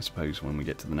use that, I suppose, when we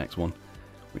get to the next one,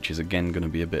 which is again going to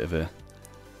be a bit of a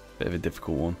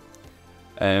difficult one.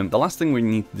 The last thing we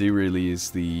need to do really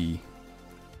is the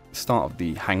start of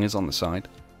the hangers on the side.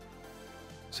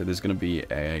 So there's going to be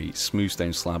a smooth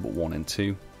stone slab at 1 and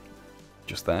 2,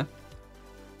 just there,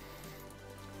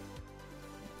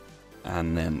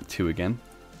 and then 2 again,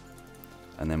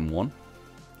 and then 1.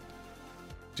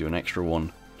 Do an extra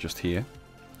one just here.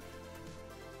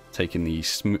 Taking the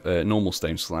normal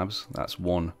stone slabs, that's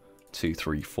 1, 2,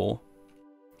 3, 4,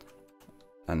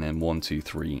 and then 1, 2,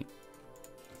 3,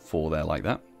 4 there like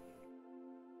that.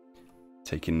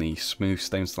 Taking the smooth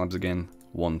stone slabs again,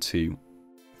 1, 2,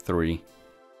 3,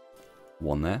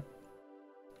 1 there.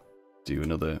 Do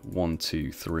another 1,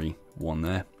 2, 3, 1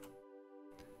 there.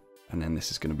 And then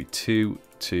this is going to be 2,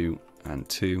 2, and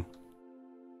 2.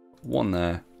 1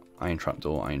 there. Iron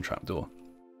trapdoor, iron trapdoor.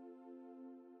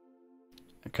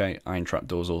 Okay, iron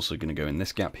trapdoor is also going to go in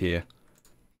this gap here.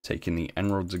 Taking the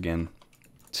end rods again,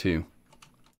 2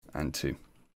 and 2.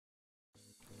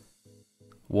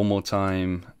 One more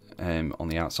time on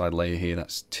the outside layer here,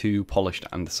 that's 2 polished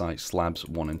andesite slabs,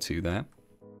 1 and 2 there.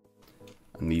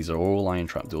 And these are all iron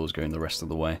trapdoors going the rest of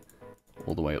the way,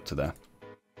 all the way up to there.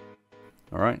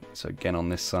 Alright, so again on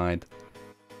this side,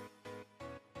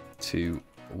 2,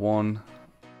 1.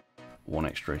 1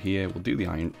 extra here. We'll do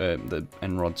the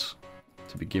end rods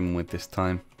to begin with this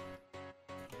time,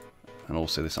 and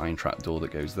also this iron trap door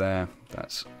that goes there.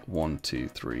 That's 1, 2,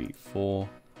 3, 4.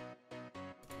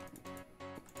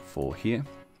 4 here.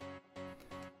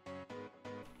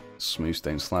 Smooth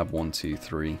stone slab 1, 2,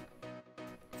 3,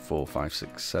 4, 5,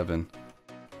 6, 7,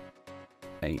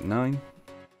 8, 9.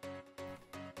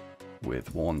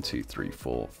 With 1, 2, 3,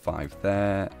 4, 5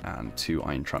 there, and 2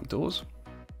 iron trap doors.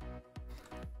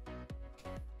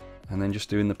 And then just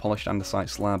doing the polished andesite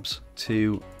slabs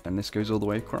 2, and this goes all the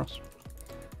way across.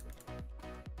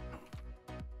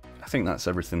 I think that's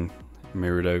everything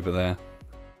mirrored over there.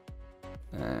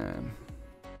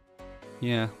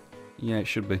 Yeah, it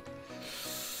should be.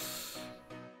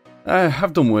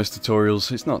 I've done worse tutorials.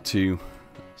 It's not too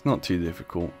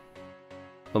difficult.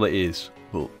 Well, it is,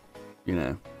 but you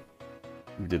know,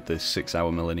 we did this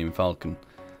 6-hour Millennium Falcon,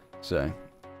 so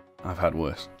I've had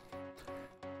worse.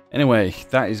 Anyway,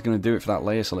 that is going to do it for that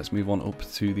layer, so let's move on up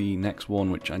to the next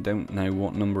one, which I don't know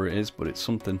what number it is, but it's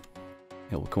something.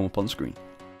 It will come up on screen.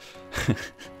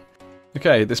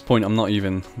 Okay, at this point I'm not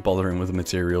even bothering with the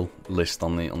material list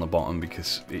on the bottom,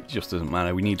 because it just doesn't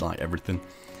matter. We need like everything.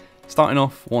 Starting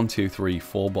off, 1, 2, 3,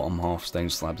 4 bottom half stone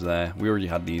slabs there. We already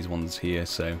had these ones here,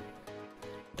 so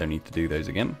don't need to do those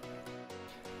again.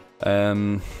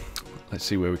 Let's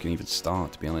see where we can even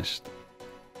start, to be honest.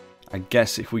 I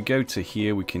guess if we go to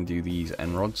here, we can do these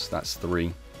end rods. That's 3.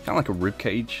 Kind of like a rib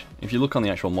cage. If you look on the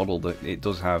actual model, it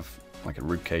does have like a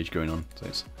rib cage going on. So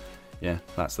it's, yeah,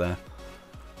 that's there.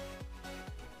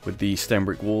 With the stone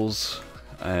brick walls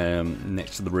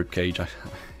next to the rib cage, I'm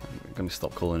going to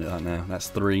stop calling it that now. That's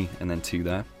 3 and then 2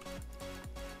 there.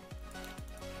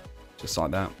 Just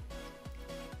like that.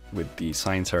 With the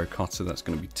cyan terracotta, that's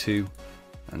going to be 2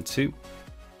 and 2.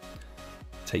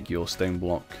 Take your stone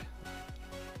block,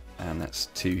 and that's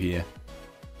 2 here,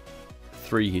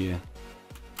 3 here,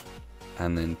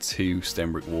 and then 2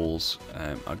 stone brick walls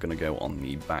are going to go on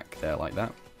the back there like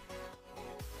that.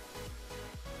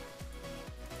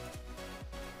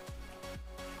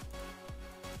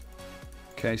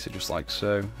 Okay, so just like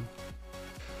so.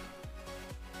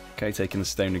 Okay, taking the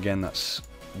stone again, that's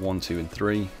 1, 2, and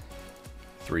 3.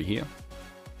 3 here.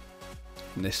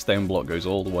 And this stone block goes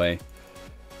all the way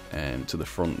to the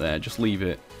front there. Just leave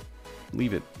it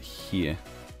here.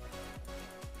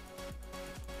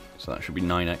 So that should be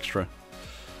 9 extra.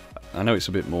 I know it's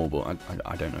a bit more, but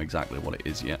I don't know exactly what it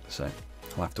is yet, so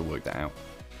I'll have to work that out.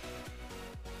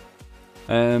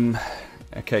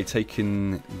 Okay,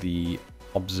 taking the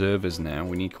observers now.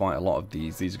 We need quite a lot of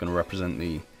these. These are going to represent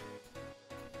the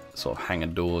sort of hanger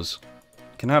doors.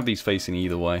 You can have these facing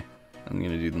either way. I'm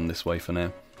going to do them this way for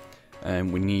now.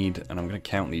 We need, and I'm going to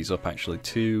count these up actually,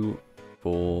 2,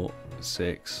 4,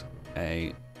 6,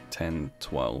 8, 10,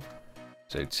 12.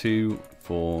 So 2,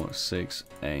 4, 6,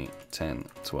 8, 10,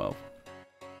 12.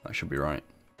 That should be right.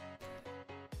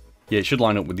 Yeah, it should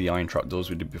line up with the iron trapdoors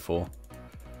we did before.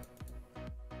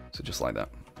 So just like that.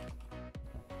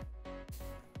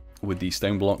 With the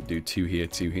stone block, do 2 here,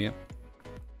 2 here.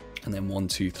 And then 1,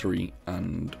 2, 3,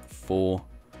 and 4.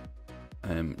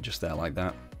 Just there like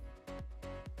that.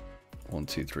 1,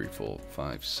 2, 3, 4,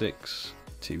 5, 6.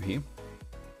 2 here.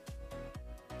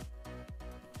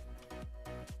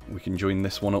 we can join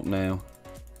this one up now.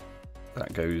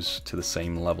 That goes to the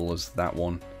same level as that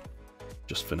one,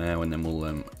 just for now, and then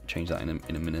we'll change that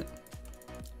in a minute.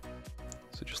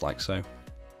 So just like so.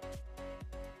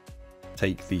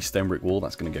 Take the stone brick wall,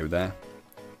 that's going to go there.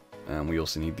 And we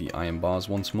also need the iron bars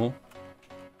once more.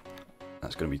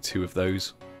 That's going to be 2 of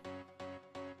those.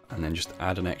 And then just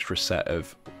add an extra set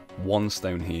of 1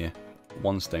 stone here,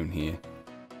 1 stone here.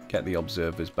 Get the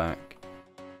observers back.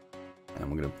 And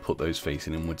we're going to put those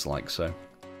facing inwards like so.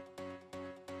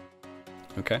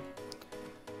 Okay.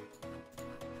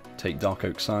 Take dark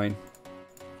oak sign.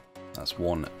 That's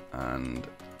 1 and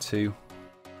 2.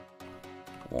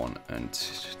 1 and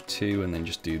 2, and then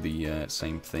just do the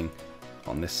same thing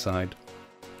on this side.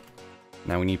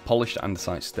 Now we need polished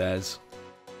andesite stairs,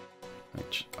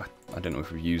 which I don't know if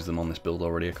we've used them on this build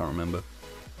already, I can't remember.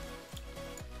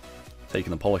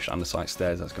 Taking the polished andesite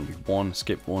stairs, that's going to be 1,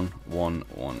 skip 1, 1,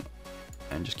 1,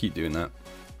 and just keep doing that.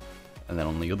 And then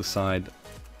on the other side,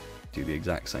 do the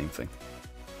exact same thing.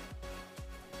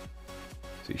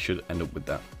 So you should end up with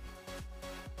that.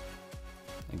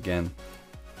 Again.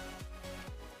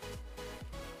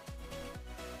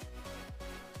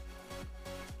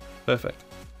 Perfect.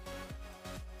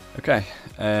 Okay,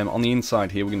 on the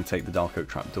inside here we're going to take the dark oak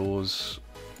trapdoors,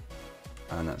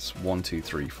 and that's 1, 2,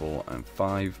 3, 4, and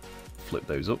 5. Flip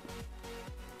those up.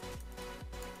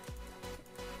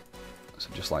 So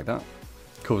just like that.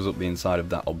 Covers up the inside of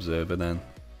that observer then.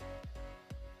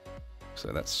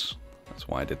 So that's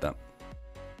why I did that.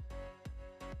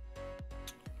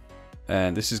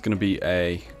 And this is going to be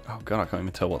a... oh god, I can't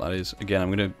even tell what that is. Again,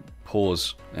 I'm going to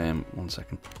pause 1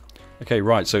 second. Okay,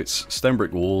 right, so it's stone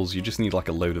brick walls. You just need like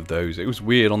a load of those. It was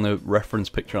weird on the reference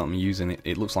picture I'm using.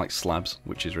 It looks like slabs,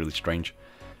 which is really strange.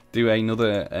 Do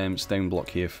another stone block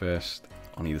here first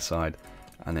on either side,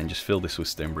 and then just fill this with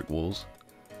stone brick walls.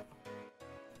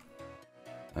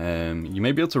 You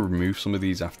may be able to remove some of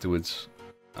these afterwards.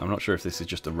 I'm not sure if this is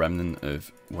just a remnant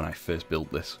of when I first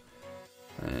built this.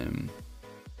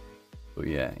 But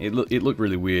yeah, it looked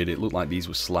really weird. It looked like these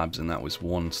were slabs and that was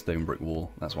 1 stone brick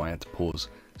wall. That's why I had to pause.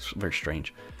 It's very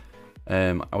strange.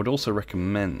 I would also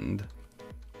recommend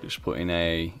just putting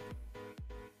a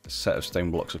set of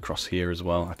stone blocks across here as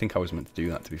well. I think I was meant to do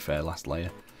that, to be fair, last layer.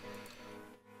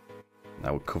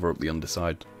 That would cover up the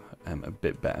underside a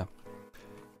bit better.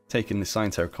 Taking the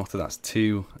cyan terracotta, that's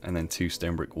 2, and then 2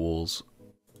 stone brick walls,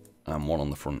 and 1 on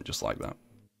the front, just like that.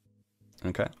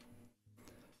 Okay.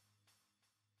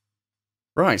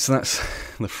 Right, so that's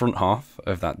the front half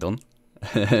of that done.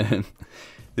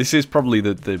 This is probably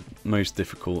the most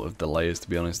difficult of the layers, to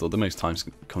be honest, or the most time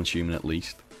consuming at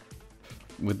least.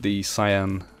 With the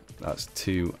cyan, that's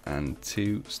 2 and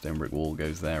 2. Stone brick wall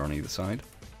goes there on either side.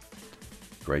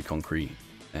 Grey concrete,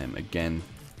 again,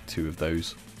 2 of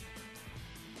those.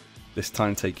 This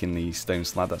time taking the stone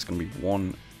slab, that's going to be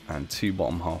 1 and 2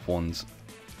 bottom half ones,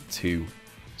 2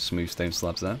 smooth stone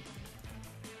slabs there.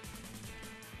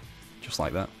 Just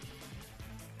like that.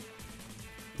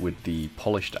 With the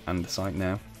polished andesite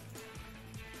now.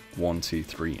 1, 2,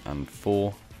 3, and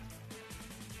 4.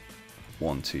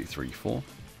 1, 2, 3, 4.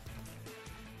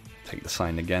 Take the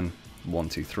sign again. 1,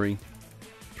 2, 3.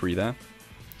 3 there.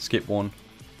 Skip 1.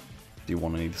 Do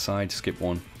 1 on either side. Skip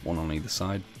 1. 1 on either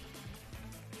side.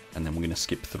 And then we're going to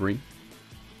skip 3.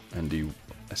 And do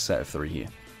a set of 3 here.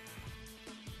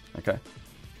 Okay.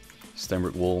 Stone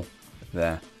brick wall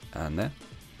there and there.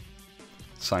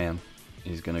 Cyan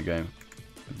is going to go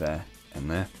there and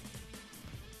there.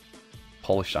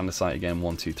 Polished andesite again,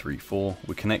 1, 2, 3, 4.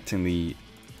 We're connecting the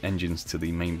engines to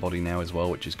the main body now as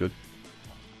well, which is good.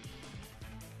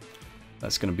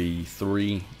 That's going to be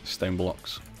 3 stone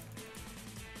blocks.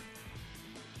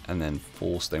 And then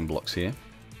 4 stone blocks here.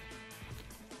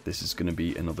 This is going to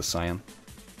be another cyan,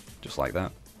 just like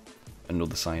that.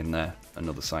 Another cyan there,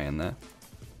 another cyan there.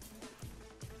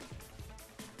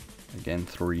 Again,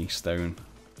 3 stone,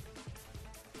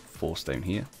 4 stone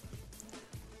here.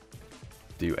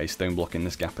 Do a stone block in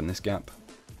this gap and this gap.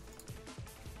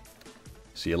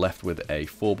 So you're left with a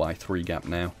 4x3 gap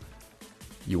now.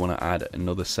 You want to add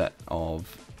another set of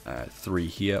 3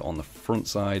 here on the front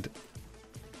side.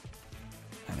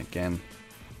 And again,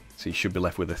 so you should be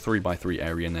left with a 3x3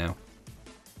 area now.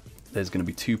 There's going to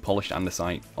be 2 polished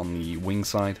andesite on the wing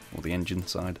side, or the engine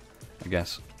side, I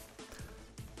guess.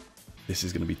 This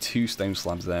is going to be 2 stone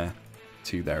slabs there,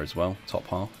 2 there as well, top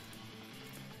half.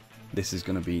 This is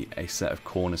going to be a set of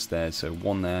corner stairs, so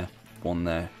 1 there,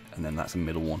 and then that's a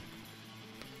middle one.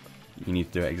 You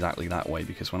need to do it exactly that way,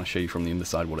 because when I show you from the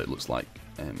underside what it looks like,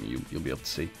 you'll be able to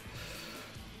see.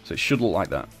 So it should look like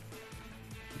that.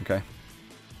 Okay.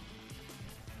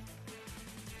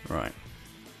 Right.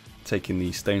 taking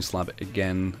the stone slab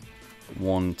again,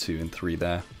 1, 2, and 3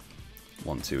 there,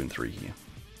 1, 2, and 3 here.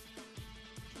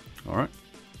 Alright.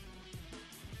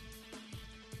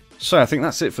 So I think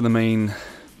that's it for the main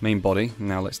body.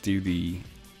 Now let's do the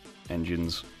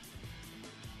engines.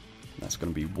 That's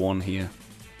going to be 1 here.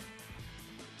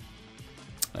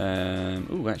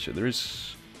 Oh, actually, there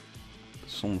is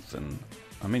something.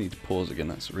 I may need to pause again.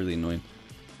 That's really annoying.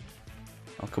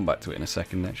 I'll come back to it in a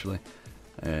second, actually.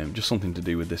 Just something to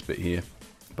do with this bit here.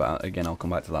 But again, I'll come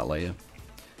back to that later.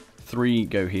 3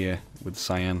 go here with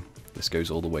cyan. This goes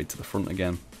all the way to the front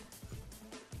again.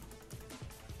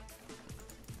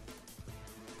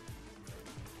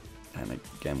 And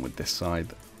again with this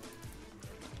side.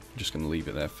 I'm just going to leave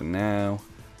it there for now.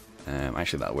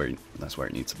 Actually, that's where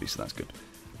it needs to be, so that's good.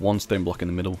 1 stone block in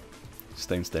the middle,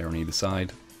 stone stair on either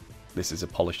side. This is a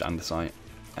polished andesite,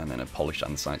 and then a polished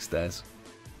andesite stairs.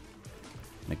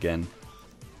 And again,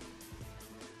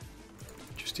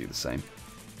 just do the same.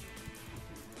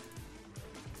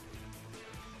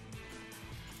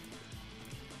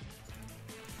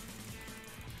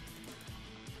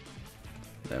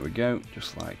 There we go,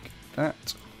 just like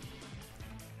that.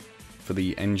 For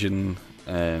the engine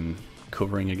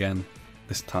covering again,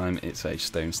 this time it's a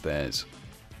stone stairs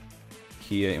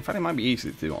here. In fact, it might be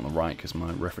easier to do it on the right because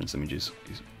my reference image is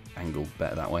angled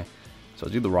better that way. So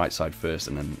I'll do the right side first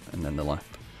and then the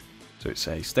left. So it's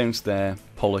a stone stair,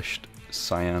 polished,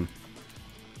 cyan,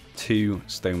 2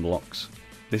 stone blocks.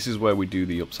 This is where we do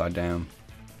the upside down.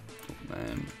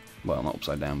 Well, not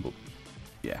upside down, but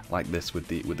yeah, like this with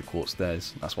the quartz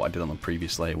stairs. That's what I did on the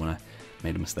previous layer when I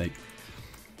made a mistake.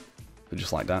 But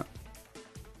just like that.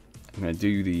 I'm going to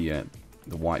do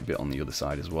the white bit on the other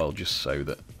side as well, just so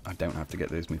that I don't have to get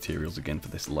those materials again for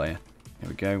this layer. Here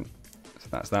we go. So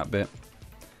that's that bit.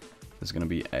 There's going to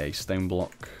be a stone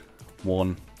block,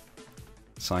 1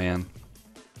 cyan,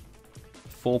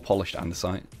 4 polished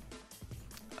andesite,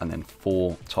 and then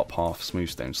 4 top half smooth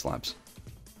stone slabs.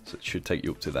 So it should take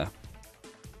you up to there.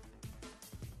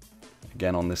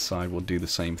 Again on this side we'll do the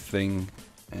same thing.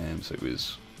 So it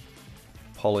was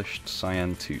polished,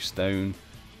 cyan, 2 stone,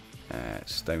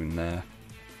 stone there,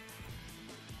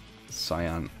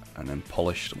 cyan, and then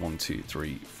polished 1, 2,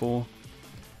 3, 4.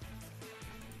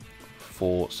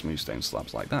 4 smooth stone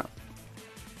slabs like that.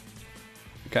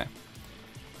 Okay.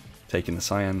 Taking the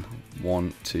cyan,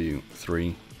 1, 2,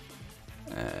 3,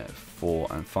 4,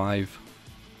 and 5.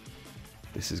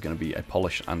 This is going to be a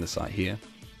polished andesite here.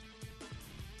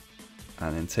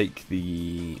 And then take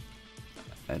the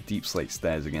deep slate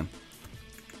stairs again.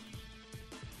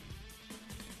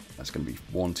 That's going to be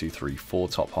 1, 2, 3, 4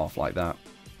 top half like that.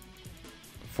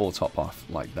 4 top half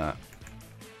like that.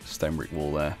 Stone brick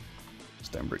wall there.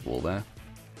 Stone brick wall there.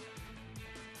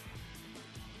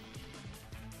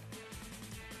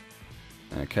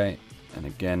 Okay, and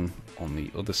again on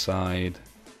the other side.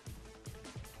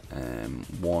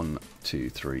 1, 2,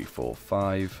 3, 4,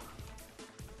 5.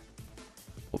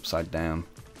 Upside down.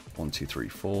 1, 2, 3,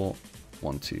 4.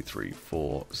 1, 2, 3,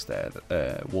 4. Stair.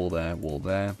 Wall there. Wall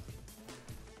there.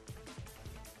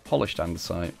 Polished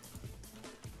andesite,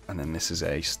 and then this is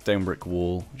a stone brick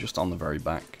wall just on the very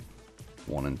back,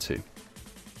 1 and 2.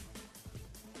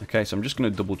 Okay, so I'm just going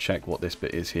to double check what this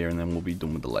bit is here, and then we'll be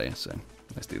done with the layer, so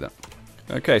let's do that.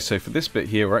 Okay, so for this bit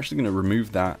here, we're actually going to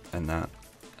remove that, and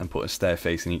put a stair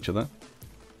facing each other.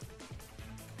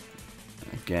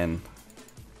 Again,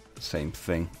 same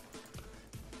thing.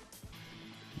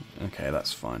 Okay,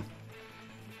 that's fine.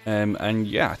 And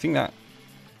yeah, I think that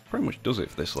pretty much does it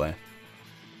for this layer.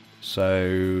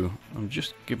 So I'm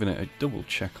just giving it a double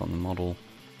check on the model.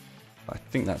 I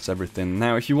think that's everything.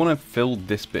 Now if you want to fill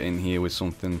this bit in here with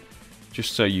something,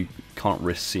 just so you can't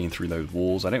risk seeing through those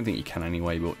walls, I don't think you can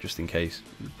anyway, but just in case,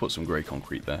 put some grey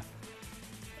concrete there.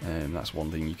 That's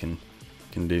one thing you can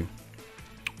do.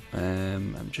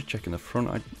 I'm just checking the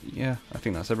front. Yeah, I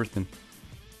think that's everything.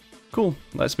 Cool,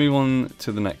 let's move on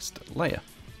to the next layer.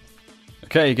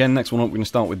 Okay, again, next one up, we're going to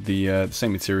start with the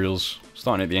same materials.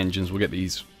 Starting at the engines, we'll get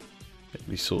these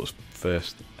sorts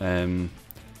first.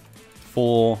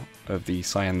 4 of the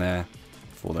cyan there,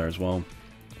 4 there as well,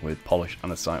 with polished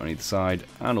andesite on either side,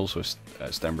 and also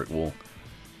a stone brick wall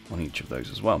on each of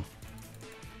those as well.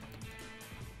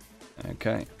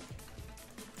 Okay.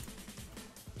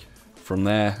 From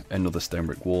there, another stone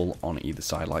brick wall on either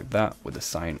side like that, with the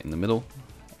cyan in the middle.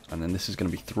 And then this is going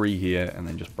to be 3 here, and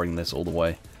then just bring this all the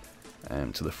way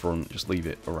to the front. Just leave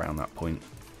it around that point.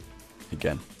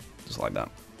 Again, just like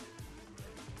that.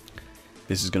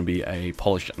 This is going to be a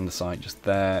polished andesite just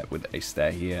there, with a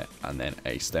stair here, and then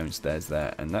a stone stairs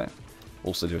there and there.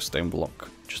 Also do a stone block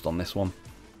just on this one.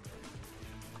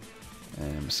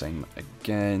 Same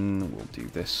again. We'll do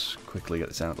this quickly, get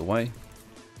this out of the way.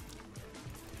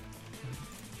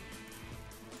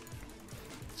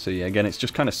 So yeah, again, it's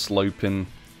just kind of sloping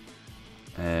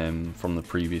from the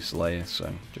previous layer,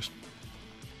 so just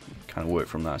kind of work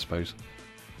from that, I suppose.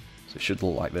 So it should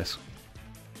look like this.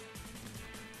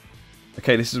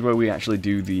 Okay, this is where we actually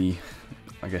do the,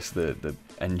 I guess, the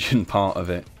engine part of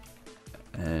it.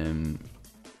 You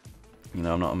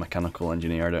know, I'm not a mechanical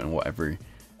engineer, I don't know what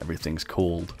everything's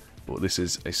called, but this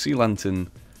is a sea lantern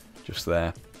just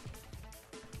there.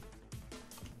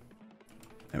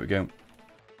 There we go.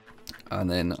 And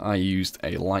then I used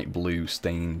a light blue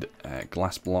stained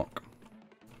glass block,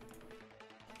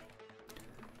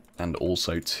 and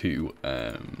also two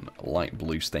light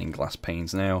blue stained glass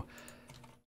panes. Now,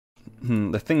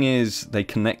 the thing is, they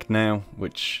connect now,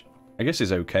 which I guess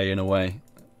is okay in a way,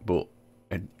 but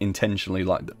intentionally,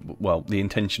 well, the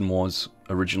intention was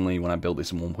originally when I built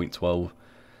this in 1.12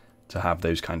 to have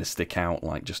those kind of stick out,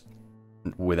 like just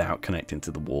without connecting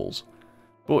to the walls.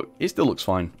 But it still looks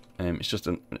fine. It's just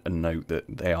a note that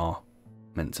they are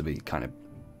meant to be kind of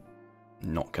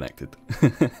not connected.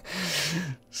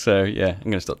 So yeah, I'm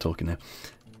going to start talking now.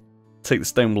 Take the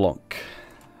stone block,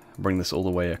 bring this all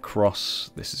the way across.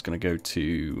 This is going to go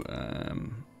to,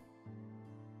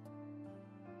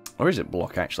 or is it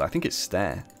block actually? I think it's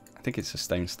stair. I think it's a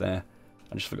stone stair.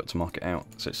 I just forgot to mark it out.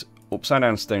 So it's upside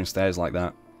down stone stairs like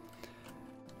that.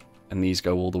 And these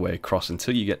go all the way across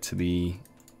until you get to the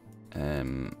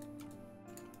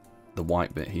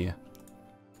white bit here.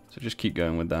 So just keep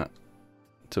going with that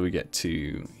until we get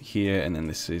to here, and then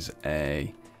this is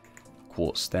a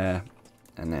quartz stair,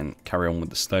 and then carry on with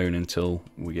the stone until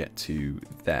we get to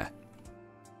there.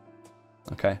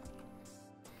 Okay.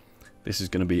 This is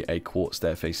going to be a quartz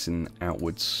stair facing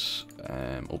outwards,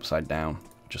 upside down,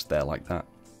 just there like that.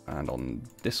 And on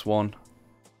this one,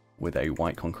 with a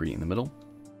white concrete in the middle.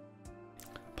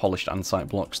 Polished andesite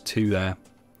blocks, 2 there,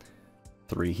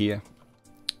 3 here.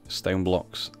 Stone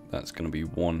blocks, that's going to be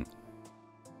 1.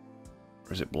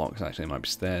 Or is it blocks? Actually, it might be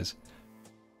stairs.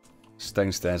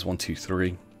 Stone stairs, 1, 2,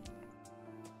 3.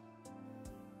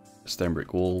 Stone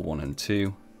brick wall, 1 and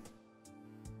 2.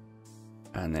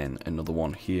 And then another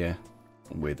one here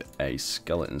with a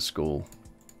skeleton skull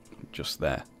just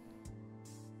there.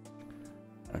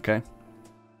 Okay.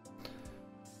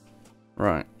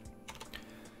 Right.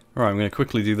 Right, I'm going to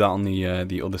quickly do that on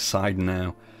the other side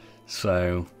now.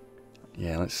 So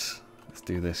yeah, let's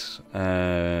do this.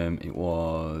 It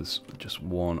was just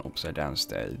 1 upside down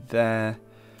stair there.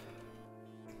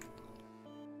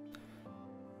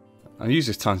 I'll use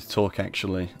this time to talk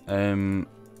actually, but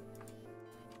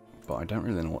I don't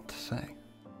really know what to say.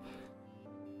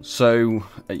 So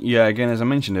yeah, again, as I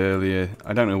mentioned earlier,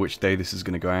 I don't know which day this is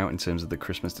going to go out in terms of the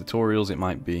Christmas tutorials. It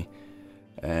might be,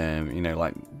 you know,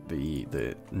 like the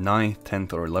 9th,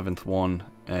 10th or 11th one.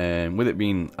 With it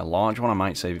being a large one, I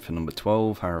might save it for number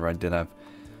 12. However, I did have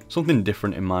something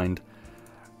different in mind.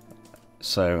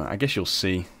 So I guess you'll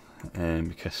see,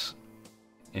 because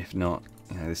if not,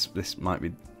 you know, this might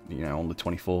be, you know, on the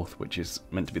 24th, which is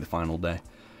meant to be the final day.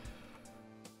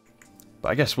 But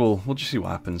I guess we'll just see what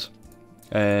happens.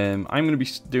 I'm going to be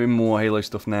doing more Halo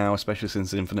stuff now, especially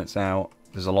since Infinite's out.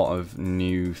 There's a lot of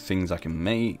new things I can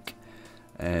make.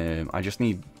 I just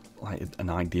need like an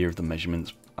idea of the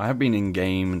measurements. I have been in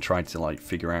game and tried to like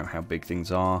figure out how big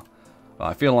things are, but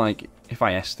I feel like if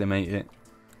I estimate it,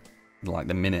 like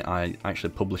the minute I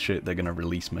actually publish it, they're going to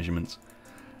release measurements,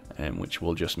 which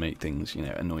will just make things, you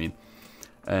know, annoying.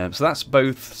 So that's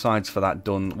both sides for that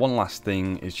done. One last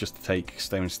thing is just to take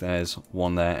stone stairs,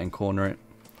 1 there, and corner it.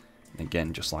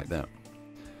 Again, just like that.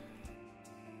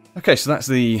 Okay, so that's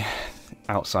the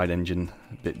outside engine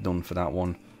bit done for that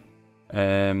one.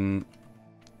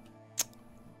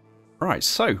 Right,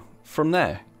 so from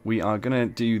there we are going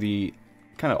to do the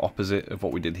kind of opposite of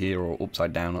what we did here, or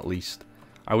upside down at least.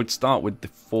 I would start with the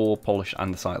 4 polished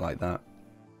andesite like that,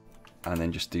 and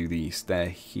then just do the stair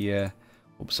here,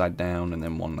 upside down, and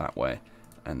then 1 that way,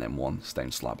 and then 1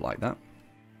 stone slab like that.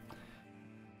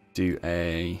 Do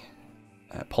a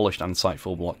polished andesite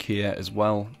full block here as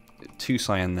well, 2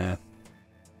 cyan there.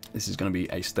 This is going to be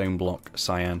a stone block,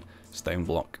 cyan, stone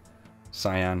block,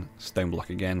 cyan, stone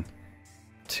block again,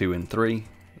 2 and 3,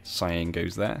 cyan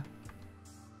goes there.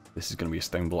 This is going to be a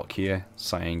stone block here,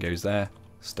 cyan goes there,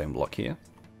 stone block here.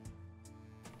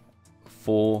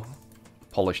 4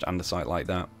 polished andesite like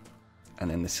that, and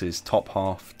then this is top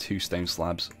half, 2 stone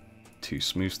slabs, 2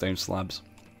 smooth stone slabs,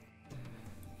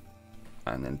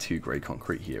 and then 2 grey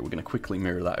concrete here. We're going to quickly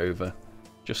mirror that over,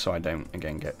 just so I don't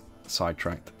again get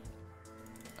sidetracked,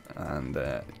 and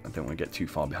I don't want to get too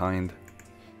far behind.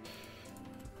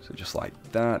 So So just like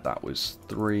that, that was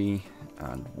 3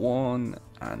 and 1,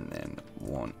 and then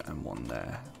 1 and 1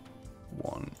 there,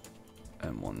 1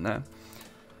 and 1 there.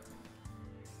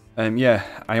 Yeah,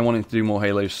 I wanted to do more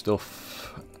Halo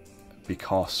stuff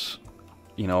because,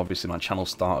 you know, obviously my channel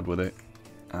started with it,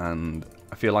 and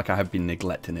I feel like I have been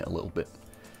neglecting it a little bit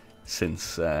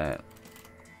since,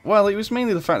 well, it was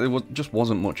mainly the fact that there just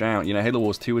wasn't much out. You know, Halo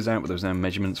Wars 2 was out, but there was no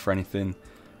measurements for anything.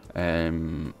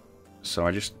 So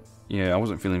I just, yeah, I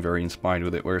wasn't feeling very inspired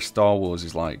with it, whereas Star Wars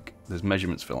is like, there's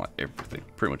measurements for like everything,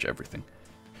 pretty much everything.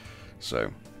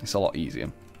 So it's a lot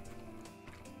easier.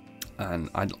 And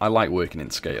I like working in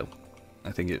scale.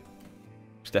 I think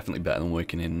it's definitely better than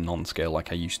working in non-scale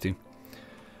like I used to.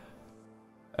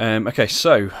 Okay,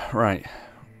 so, right.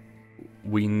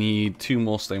 We need 2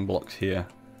 more stone blocks here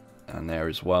and there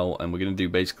as well. And we're going to do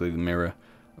basically the mirror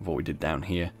of what we did down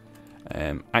here.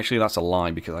 Actually, that's a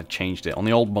lie because I changed it. On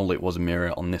the old model, it was a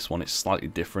mirror. On this one, it's slightly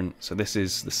different. So this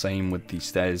is the same with the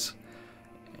stairs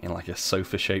in like a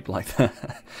sofa shape like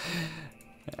that.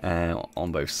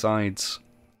 On both sides.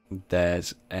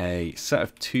 There's a set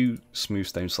of 2 smooth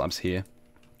stone slabs here,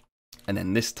 and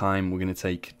then this time we're going to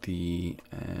take the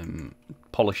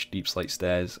polished deep slate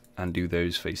stairs and do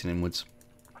those facing inwards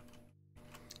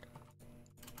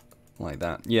like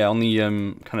that. Yeah, on the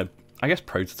kind of, I guess,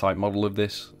 prototype model of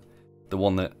this, the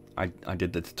one that I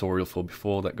did the tutorial for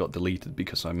before that got deleted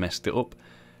because I messed it up,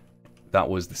 that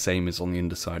was the same as on the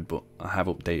underside, but I have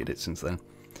updated it since then.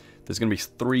 There's going to be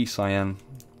 3 cyan,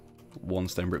 1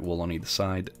 stone brick wall on either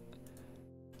side.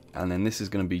 And then this is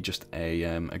going to be just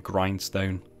a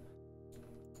grindstone.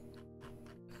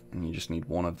 And you just need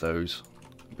 1 of those.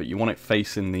 But you want it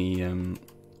facing the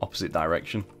opposite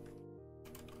direction.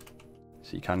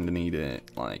 So you kind of need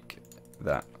it like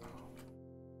that.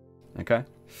 Okay.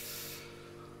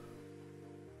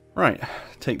 Right.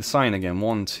 Take the sign again.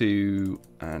 1, 2,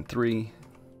 and 3.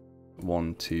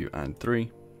 1, 2, and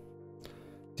 3.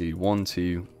 Do 1,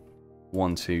 2,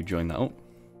 1, 2. Join that up.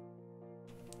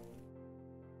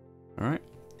 Alright,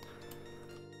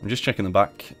 I'm just checking the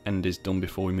back end is done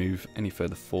before we move any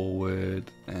further forward.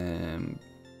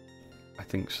 I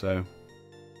think so.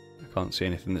 I can't see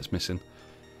anything that's missing.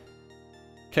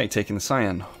 Okay, taking the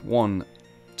cyan. 1,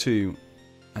 2,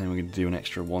 and we're going to do an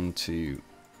extra 1, 2,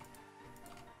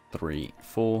 3,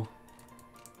 4.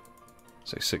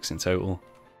 So 6 in total.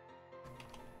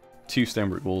 2 stone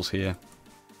brick walls here.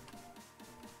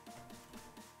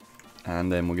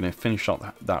 And then we're going to finish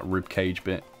up that rib cage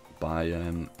bit by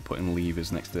putting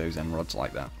levers next to those end rods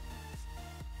like that.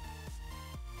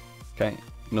 Okay,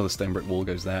 another stone brick wall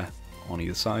goes there on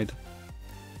either side.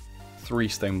 3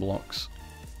 stone blocks.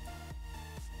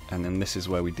 And then this is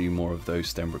where we do more of those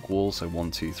stone brick walls. So 1,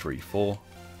 2, 3, 4.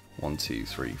 1, 2,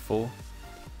 3, 4.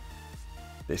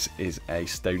 This is a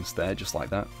stone stair just like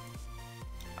that.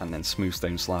 And then smooth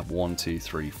stone slab 1, 2,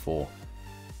 3, 4,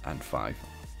 and 5.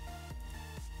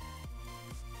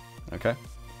 Okay.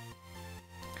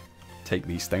 Take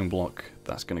the stone block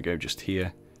that's going to go just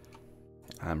here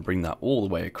and bring that all the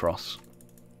way across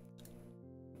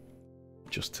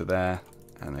just to there.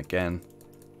 And again,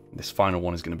 this final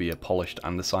one is going to be a polished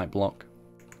andesite block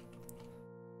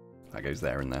that goes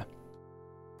there and there.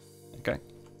 Okay,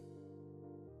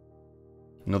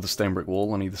 another stone brick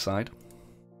wall on either side,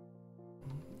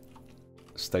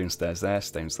 stone stairs there,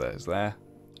 stone stairs there,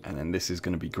 and then this is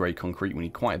going to be grey concrete. We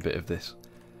need quite a bit of this.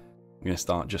 I'm going to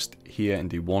start just here and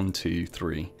do 1, 2,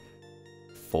 3,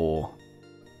 4,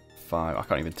 5. I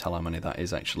can't even tell how many that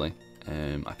is actually.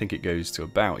 I think it goes to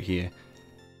about here.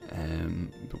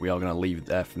 But we are going to leave it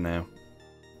there for now.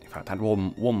 In fact, I had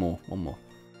one more.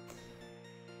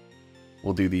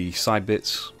 We'll do the side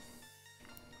bits.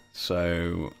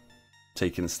 So,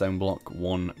 taking the stone block,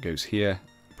 1 goes here.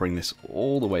 Bring this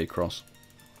all the way across.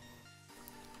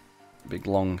 Big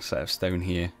long set of stone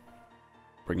here.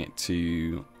 Bring it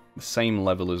to the same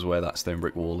level as where that stone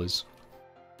brick wall is.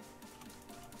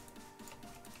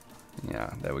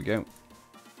 Yeah, there we go.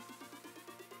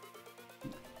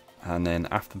 And then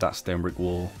after that stone brick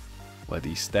wall, where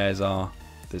these stairs are,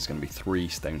 there's going to be 3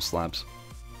 stone slabs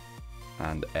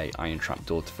and a iron trap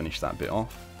door to finish that bit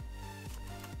off.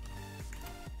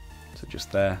 So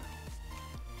just there.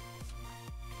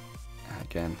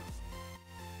 Again,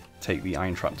 take the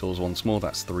iron trap doors once more.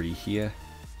 That's 3 here,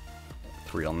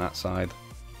 3 on that side.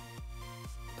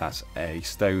 That's a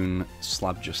stone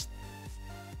slab just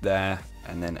there,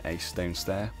 and then a stone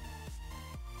stair,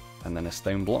 and then a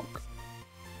stone block.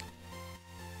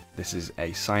 This is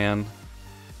a cyan,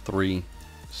 3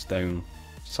 stone,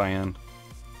 cyan,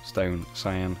 stone,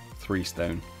 cyan, 3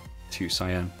 stone, 2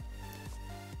 cyan.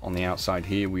 on the outside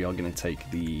here, we are going to take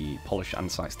the polished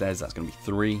andesite stairs. That's going to be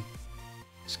 3.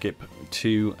 Skip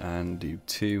 2 and do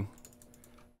 2.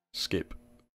 Skip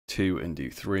 2 and do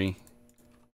 3.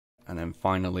 And then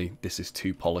finally, this is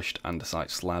 2 polished andesite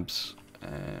slabs,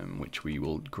 which we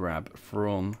will grab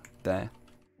from there.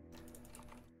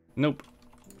 Nope,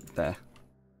 there.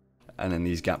 And then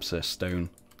these gaps are stone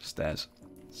stairs.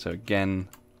 So again,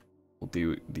 we'll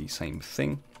do the same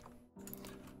thing.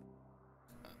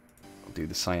 We'll do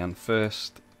the cyan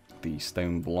first. The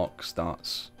stone block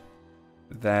starts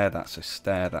there. That's a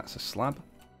stair, that's a slab.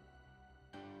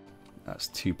 That's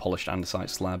 2 polished andesite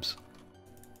slabs.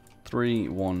 3,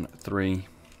 1, 3,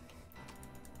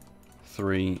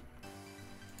 3,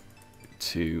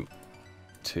 2,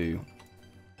 2,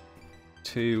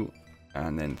 2,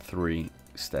 and then 3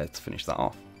 stairs to finish that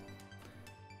off.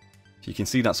 So you can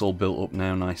see that's all built up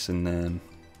now, nice and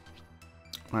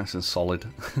solid.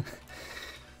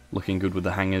 Looking good with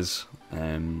the hangers.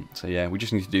 So yeah, we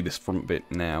just need to do this front bit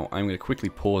now. I'm going to quickly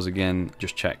pause again,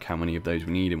 just check how many of those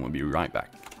we need, and we'll be right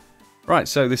back. Right,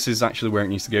 so this is actually where it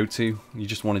needs to go to. You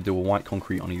just want to do a white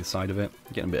concrete on either side of it.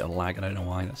 Getting a bit of lag, I don't know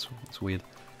why, that's weird.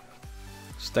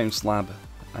 Stone slab,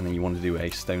 and then you want to do a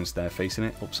stone stair facing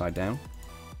it, upside down.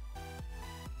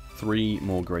 3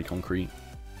 more grey concrete.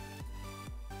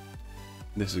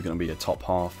 This is going to be a top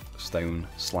half stone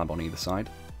slab on either side.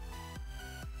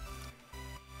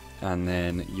 And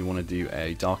then you want to do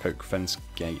a dark oak fence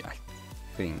gate, I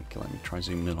think. Let me try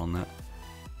zooming in on that.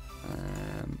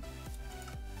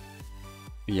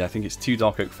 Yeah, I think it's 2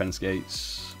 dark oak fence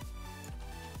gates.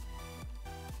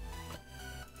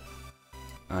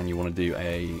 And you want to do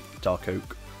a dark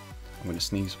oak. I'm going to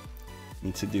sneeze.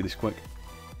 Need to do this quick.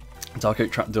 Dark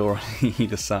oak trapdoor on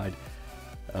either side.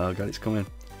 Oh god, it's coming.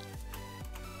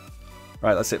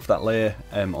 Right, that's it for that layer.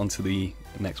 Onto the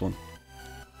next one.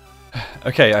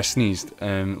 Okay, I sneezed.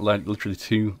 Literally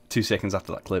two seconds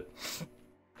after that clip.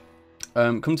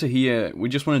 Come to here. We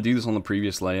just want to do this on the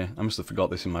previous layer. I must have forgot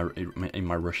this in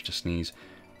my rush to sneeze.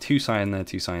 2 cyan there,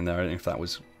 2 cyan there. I don't know if that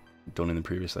was done in the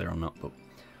previous layer or not, but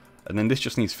and then this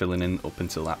just needs filling in up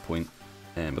until that point.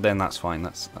 But then that's fine.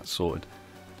 That's sorted.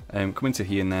 Come into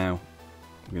here now.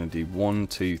 We're going to do 1,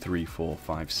 2, 3, 4,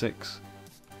 5, 6,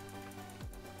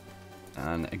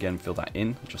 and again fill that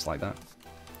in just like that.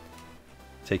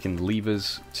 Taking the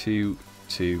levers 2,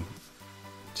 2,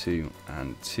 2,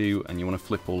 and 2, and you want to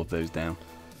flip all of those down.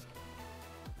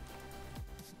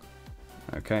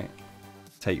 Okay.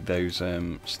 Take those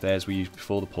stairs we used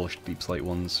before, the polished deep slate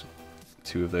ones,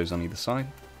 2 of those on either side.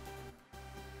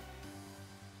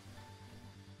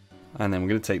 And then we're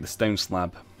going to take the stone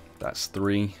slab. That's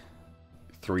 3,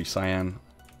 3 cyan,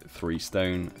 3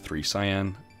 stone, 3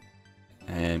 cyan.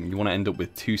 And you want to end up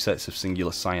with 2 sets of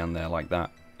singular cyan there like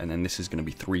that. And then this is going to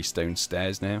be 3 stone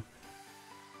stairs now.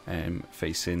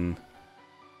 Facing...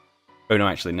 Oh no,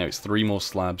 actually no, it's 3 more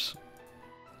slabs.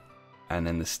 And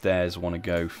then the stairs want to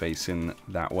go facing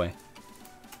that way.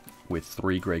 With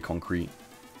 3 grey concrete.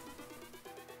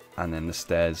 And then the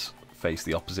stairs face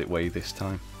the opposite way this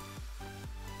time.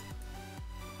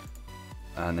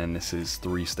 And then this is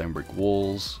 3 stone brick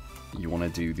walls. You want to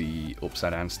do the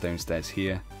upside down stone stairs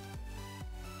here.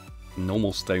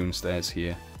 Normal stone stairs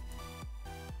here.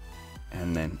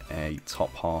 And then a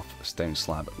top half stone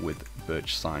slab with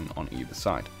birch sign on either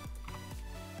side.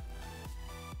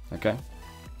 Okay.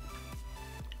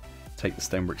 Take the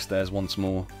stone brick stairs once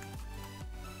more.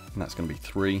 And that's going to be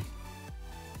 3.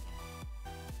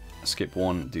 Skip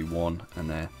 1, do 1, and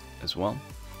there as well.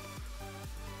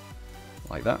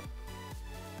 Like that.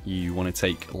 You want to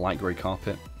take light grey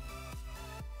carpet.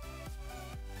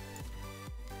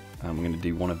 And we're going to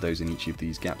do 1 of those in each of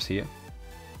these gaps here.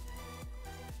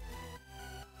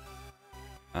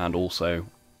 And also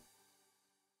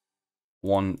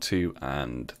 1, 2,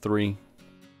 and 3.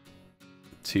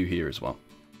 2 here as well.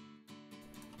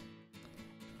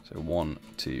 So 1,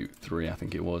 2, 3, I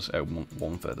think it was. Oh,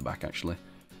 one further back actually.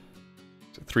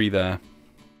 So 3 there.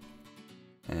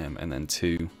 And then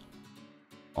 2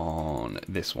 on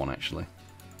this one actually.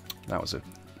 That was a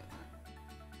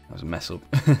mess up.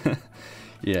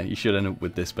 Yeah, you should end up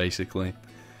with this basically.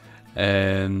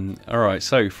 Alright,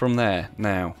 so from there,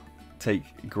 now take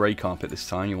grey carpet this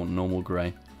time. You want normal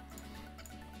grey.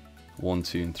 1,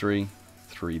 2, and 3.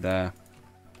 3 there.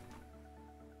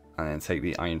 And then take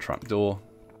the iron trap door.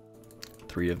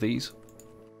 3 of these.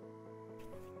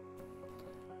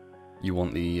 You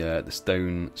want the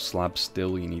stone slab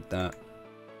still, you need that.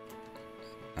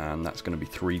 And that's going to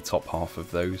be 3 top half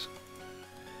of those.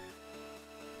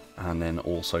 And then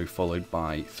also followed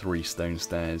by 3 stone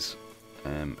stairs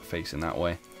facing that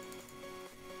way.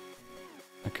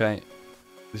 Okay.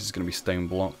 This is going to be stone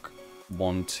block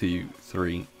 1, 2,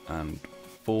 3, and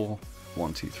 4.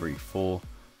 1, 2, 3, 4.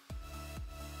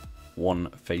 One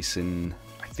facing,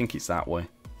 I think it's that way,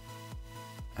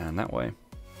 and that way.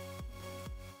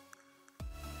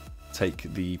 Take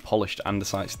the polished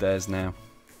andesite stairs now.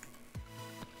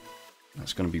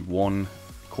 That's going to be one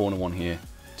corner one here,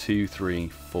 2, 3,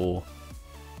 4,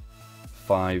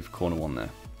 5, corner one there.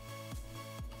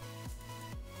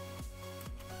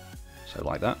 So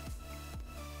like that.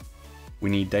 We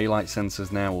need daylight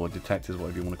sensors now, or detectors,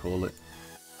 whatever you want to call it.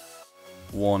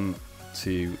 1,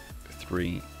 2,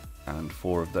 3, and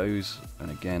 4 of those,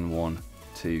 and again 1,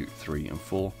 2, 3, and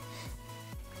 4.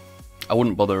 I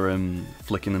wouldn't bother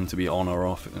flicking them to be on or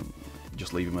off,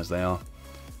 just leave them as they are.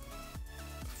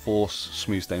 4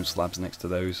 smooth stone slabs next to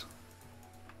those,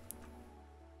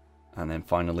 and then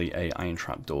finally a iron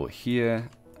trap door here,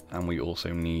 and we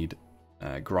also need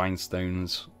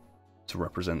grindstones to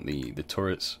represent the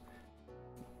turrets.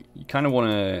 You kind of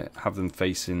want to have them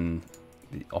facing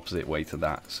the opposite way to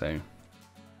that, so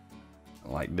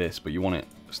like this, but you want it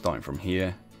starting from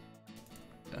here,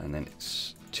 and then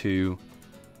it's 2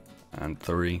 and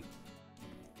 3.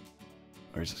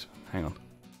 Where is this? Hang on.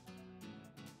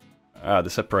 They're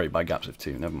separated by gaps of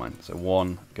 2, never mind. So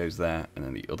 1 goes there, and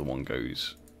then the other one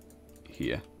goes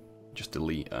here. Just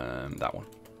delete that one.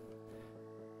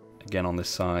 Again on this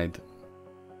side,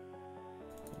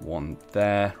 1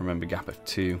 there. Remember, gap of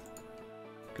 2,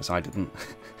 because I didn't.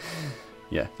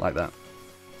 Yeah, like that.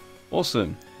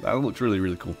 Awesome. That looks really,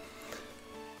 really cool.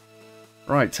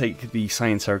 Right, take the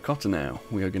cyan terracotta now.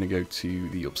 We are going to go to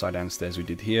the upside down stairs we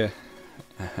did here,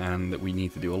 and we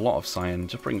need to do a lot of cyan.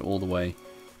 Just bring it all the way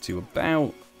to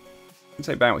about, I'd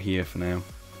say about here for now.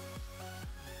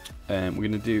 We're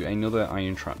going to do another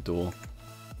iron trap door,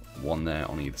 1 there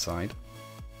on either side.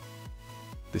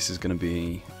 This is going to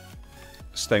be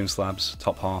stone slabs,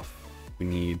 top half. We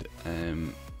need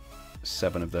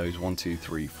 7 of those. 1, 2,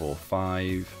 3, 4,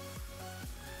 5.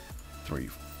 3,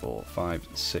 4, 5,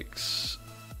 6,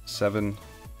 7.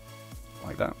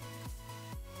 Like that.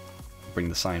 Bring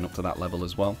the cyan up to that level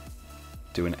as well.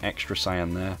 Do an extra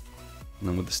cyan there. And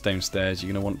then with the stone stairs,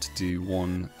 you're going to want to do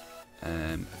one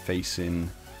facing,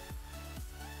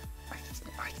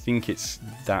 I think it's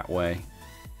that way.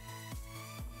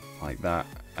 Like that.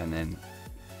 And then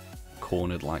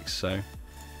cornered like so.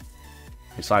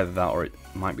 It's either that or it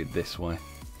might be this way.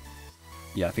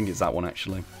 Yeah, I think it's that one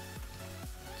actually.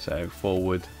 So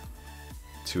forward,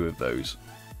 2 of those.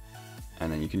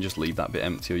 And then you can just leave that bit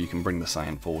empty, or you can bring the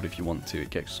cyan forward if you want to.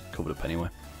 It gets covered up anyway.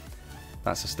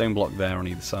 That's a stone block there on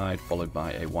either side, followed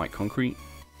by a white concrete.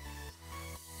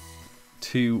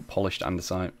 2 polished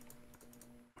andesite.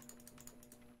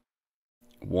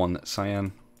 1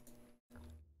 cyan.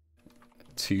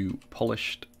 2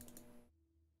 polished.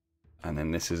 And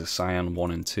then this is a cyan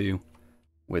 1 and 2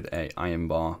 with a iron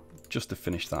bar just to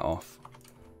finish that off.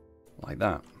 Like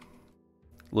that.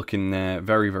 Looking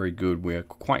very, very good. We're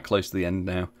quite close to the end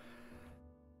now,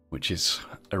 which is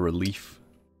a relief.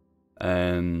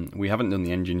 We haven't done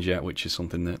the engines yet, which is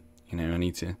something that, you know, I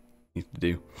need to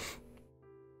do.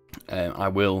 I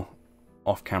will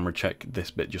off camera check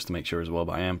this bit just to make sure as well,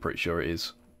 but I am pretty sure it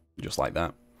is just like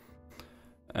that.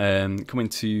 Coming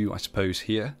to, I suppose,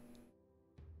 here.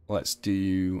 Let's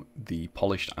do the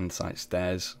polished andesite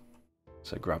stairs.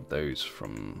 So grab those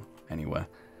from anywhere.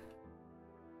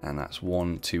 And that's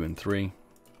 1, 2, and 3.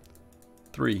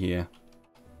 3 here.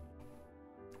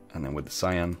 And then with the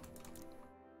cyan,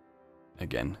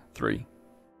 again, 3.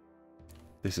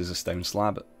 This is a stone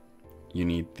slab. You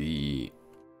need the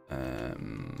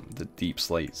deep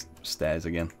slate stairs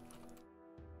again.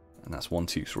 And that's 1,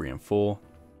 2, 3, and 4.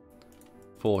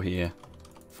 4 here.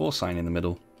 4 cyan in the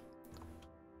middle.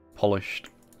 Polished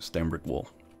stone brick wall.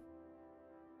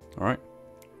 Alright.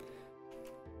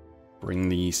 Bring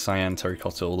the cyan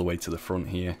terracotta all the way to the front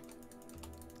here.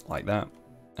 Like that.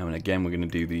 And again we're going to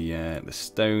do the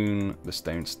stone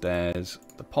stairs,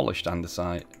 the polished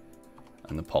andesite,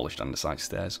 and the polished andesite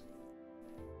stairs.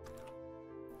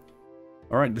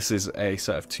 Alright, this is a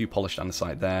set of 2 polished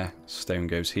andesite there. Stone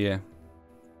goes here.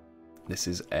 This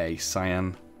is a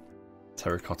cyan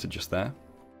terracotta just there.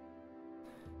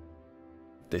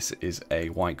 This is a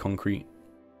white concrete,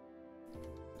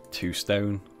 2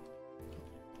 stone,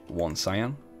 1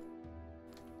 cyan,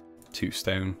 2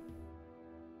 stone,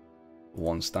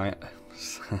 1 cyan,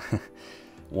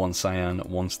 1 cyan,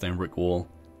 1 stone brick wall,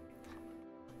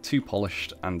 2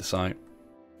 polished andesite,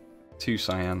 2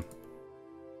 cyan,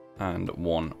 and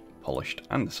 1 polished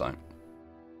andesite.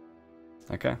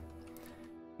 Okay.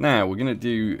 Now we're going to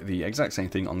do the exact same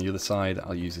thing on the other side.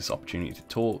 I'll use this opportunity to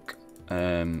talk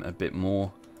a bit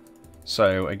more.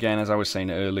 So again, as I was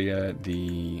saying earlier,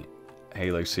 the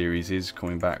Halo series is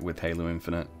coming back with Halo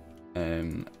Infinite.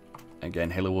 Again,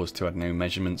 Halo Wars 2 had no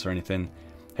measurements or anything.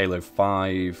 Halo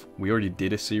 5, we already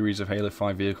did a series of Halo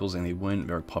 5 vehicles and they weren't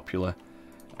very popular.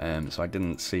 So I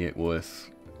didn't see it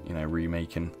worth, you know,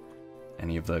 remaking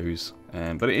any of those.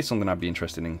 But it is something I'd be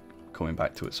interested in coming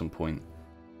back to at some point.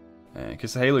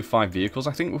 Because the Halo 5 vehicles,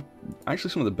 I think, were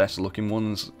actually some of the best looking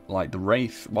ones. Like the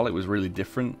Wraith, while it was really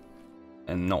different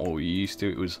and not what we're used to,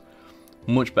 it was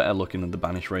much better looking than the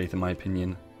Banished Wraith in my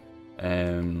opinion.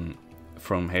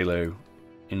 From Halo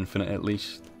Infinite at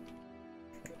least.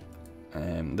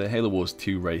 The Halo Wars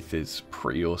 2 Wraith is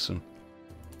pretty awesome.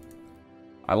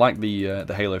 I like the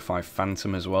Halo 5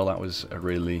 Phantom as well. That was a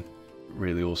really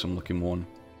awesome looking one.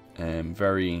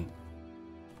 Very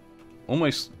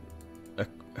almost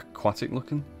aquatic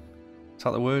looking. Is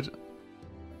that the word?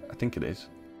 I think it is.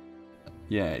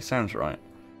 Yeah, it sounds right.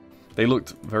 They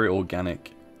looked very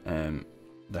organic,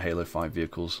 the Halo 5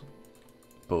 vehicles,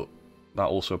 but that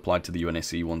also applied to the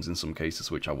UNSC ones in some cases,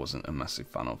 which I wasn't a massive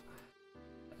fan of.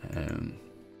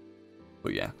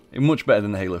 But yeah, much better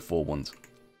than the Halo 4 ones,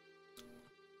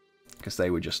 because they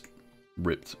were just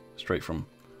ripped straight from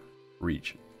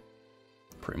Reach,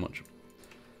 pretty much.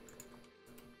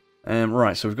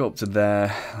 Right, so we've got up to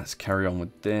there. Let's carry on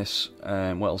with this.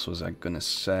 What else was I gonna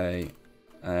say?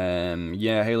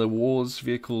 Yeah, Halo Wars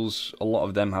vehicles, a lot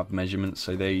of them have measurements,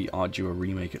 so they are due a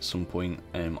remake at some point.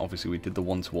 Obviously we did the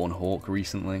 1-to-1 Hawk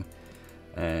recently.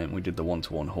 We did the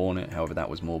 1-to-1 Hornet, however that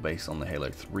was more based on the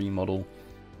Halo 3 model.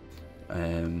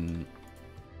 I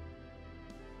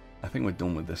think we're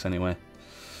done with this anyway.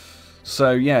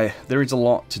 So yeah, there is a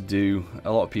lot to do.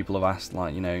 A lot of people have asked,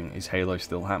 like, you know, is Halo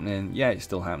still happening? Yeah, it's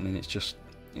still happening. It's just,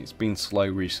 it's been slow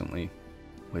recently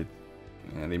with,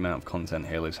 you know, the amount of content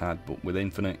Halo's had, but with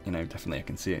Infinite, you know, definitely I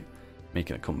can see it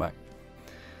making a comeback.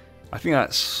 I think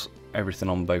that's everything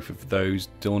on both of those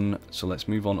done, so let's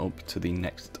move on up to the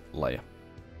next layer.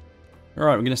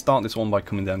 Alright, we're going to start this one by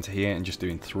coming down to here and just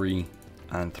doing 3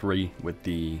 and 3 with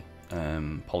the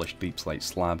polished deep slate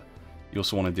slab. You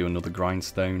also want to do another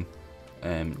grindstone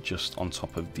just on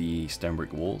top of the stone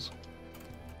brick walls.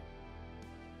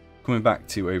 Coming back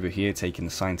to over here, taking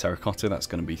the cyan terracotta, that's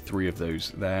going to be 3 of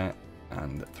those there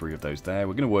and 3 of those there.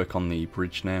 We're going to work on the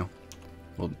bridge now,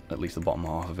 well, at least the bottom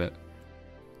half of it.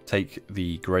 Take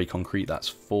the grey concrete, that's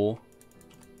 4,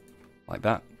 like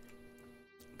that.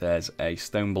 There's a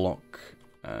stone block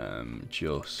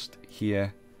just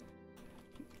here.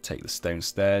 Take the stone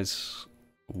stairs,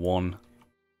 1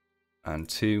 and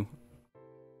 2,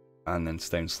 and then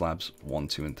stone slabs 1,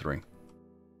 2, and 3.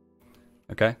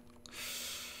 Okay.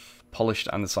 Polished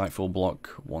andesite full block,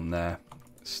 1 there.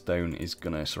 Stone is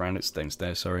gonna surround it. Stone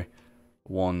stairs, sorry.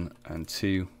 1 and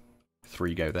 2,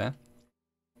 3 go there.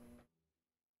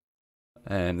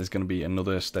 And there's gonna be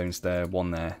another stone stair,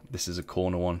 1 there. This is a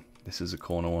corner one. This is a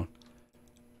corner one.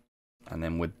 And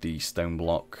then with the stone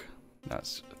block,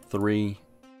 that's 3,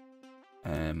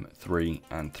 3,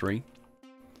 and 3.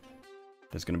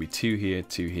 There's going to be 2 here,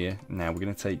 2 here. Now we're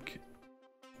going to take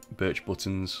birch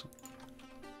buttons,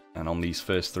 and on these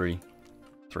first 3,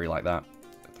 3 like that,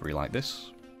 3 like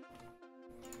this.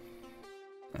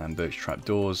 And birch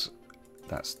trapdoors,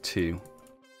 that's 2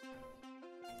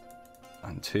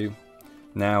 and 2.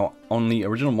 Now on the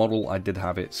original model I did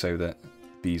have it so that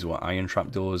these were iron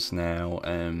trapdoors. Now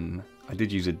I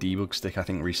did use a debug stick I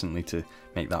think recently to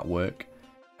make that work.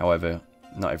 However,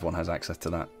 not everyone has access to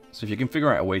that. So if you can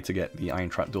figure out a way to get the iron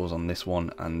trapdoors on this one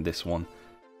and this one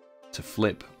to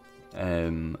flip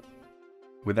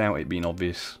without it being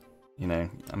obvious, you know,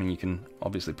 I mean, you can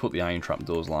obviously put the iron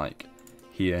trapdoors like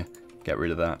here, get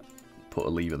rid of that, put a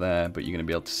lever there, but you're going to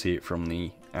be able to see it from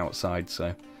the outside.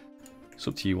 So it's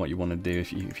up to you what you want to do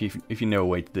if you know a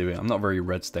way to do it. I'm not very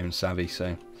redstone savvy,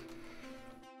 so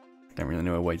don't really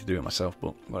know a way to do it myself,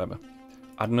 but whatever.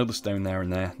 Add another stone there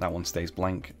and there, that one stays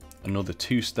blank. Another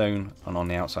 2 stone, and on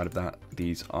the outside of that,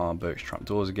 these are birch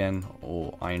trapdoors again,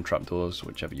 or iron trapdoors,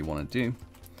 whichever you want to do.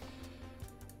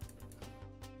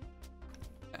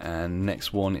 And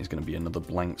next one is going to be another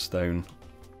blank stone.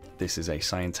 This is a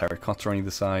cyan terracotta on either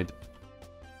side,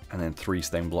 and then 3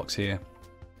 stone blocks here,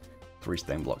 3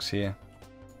 stone blocks here.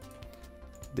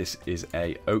 This is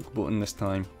a oak button this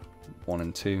time, 1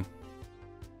 and 2.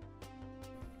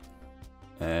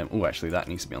 Oh, actually that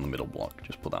needs to be on the middle block,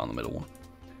 just put that on the middle one.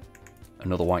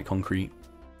 Another white concrete.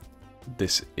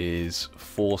 This is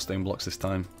 4 stone blocks this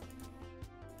time.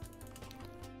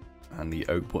 And the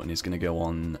oak button is going to go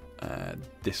on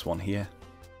this one here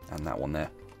and that one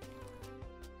there.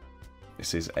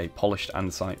 This is a polished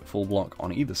andesite full block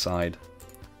on either side,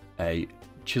 a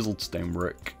chiseled stone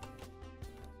brick,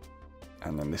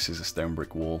 And then this is a stone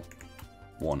brick wall,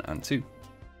 1 and 2.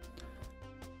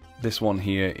 This one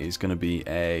here is going to be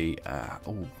a,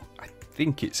 I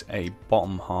think it's a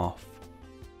bottom half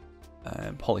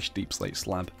polished deep slate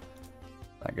slab.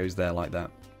 That goes there like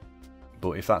that.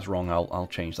 But if that's wrong, I'll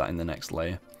change that in the next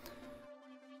layer.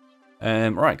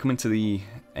 Right, coming to the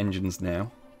engines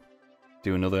now.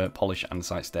 Do another polish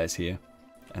andesite stairs here.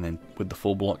 And then with the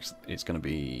full blocks, it's going to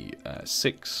be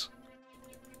 6.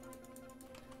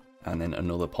 And then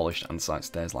another polished andesite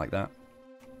stairs like that.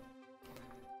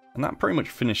 And that pretty much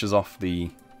finishes off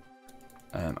the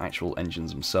actual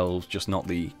engines themselves, just not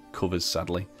the covers,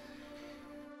 sadly.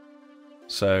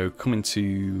 So coming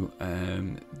to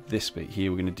this bit here,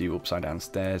 we're going to do upside down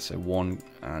stairs, so 1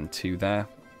 and 2 there.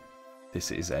 This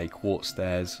is a quartz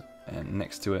stairs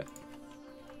next to it.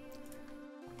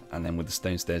 And then with the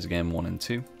stone stairs again, 1 and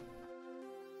 2.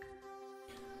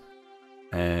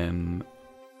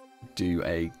 Do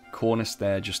a corner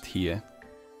stair just here.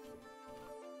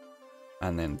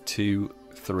 And then 2,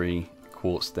 3,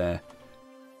 quartz stair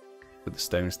with the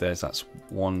stone stairs. That's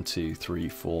 1, 2, 3,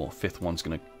 4. Fifth one's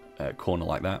going to corner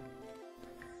like that.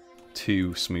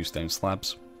 2 smooth stone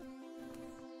slabs.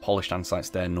 Polished andesite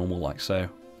stair, normal like so.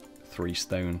 3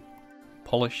 stone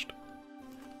polished.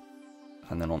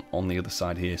 And then on the other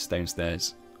side here, stone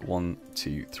stairs. 1,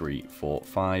 2, 3, 4,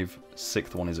 5.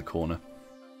 Sixth one is a corner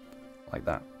like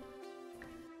that.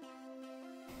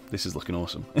 This is looking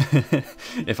awesome,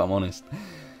 if I'm honest.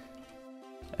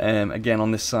 Again, on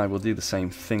this side, we'll do the same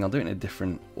thing. I'll do it in a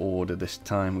different order this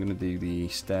time. We're going to do the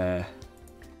stair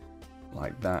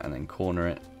like that and then corner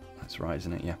it. That's right,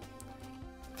 isn't it? Yeah.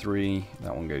 3,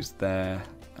 that one goes there.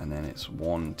 And then it's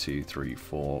 1, 2, 3,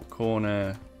 4,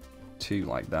 corner. 2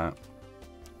 like that.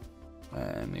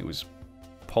 It was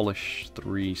polished,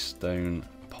 3 stone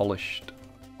polished.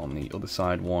 On the other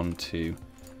side, 1, 2,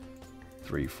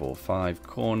 3, 4, 5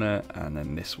 corner, and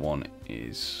then this one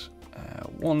is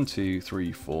 1, 2,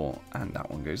 3, 4, and that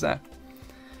one goes there.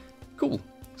 Cool.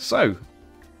 So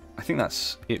I think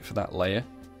that's it for that layer.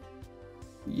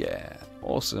 Yeah,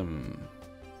 awesome.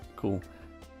 Cool.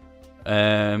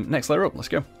 Next layer up, let's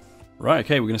go. Right,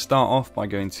 okay, we're going to start off by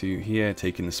going to here,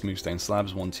 taking the smooth stone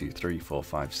slabs, 1, 2, 3, 4,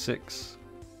 5, 6.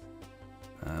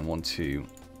 1, 2,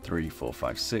 3, 4,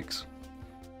 5, 6.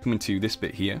 Coming to this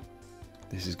bit here.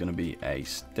 This is going to be a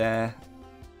stair,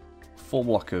 full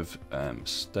block of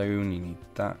stone, you need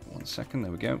that, 1 second,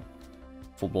 there we go.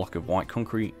 Full block of white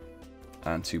concrete,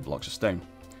 and 2 blocks of stone.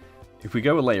 If we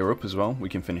go a layer up as well, we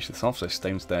can finish this off, so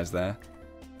stone stairs there,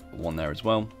 1 there as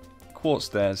well, quartz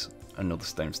stairs, another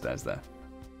stone stairs there.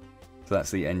 So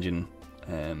that's the engine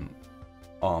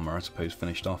armour, I suppose,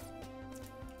 finished off.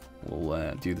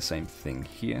 We'll do the same thing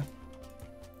here.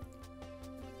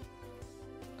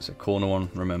 So corner one,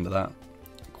 remember that.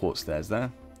 Quartz stairs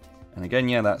there. And again,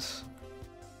 yeah, that's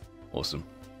awesome.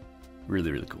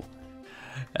 Really, really cool.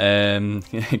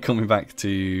 Coming back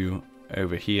to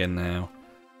over here now.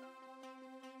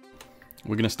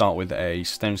 We're going to start with a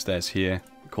stone stairs here,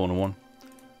 corner one.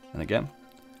 And again,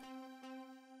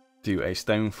 do a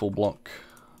stone full block,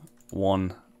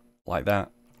 1 like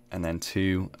that, and then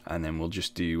 2, and then we'll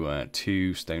just do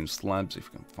 2 stone slabs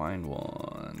if we can find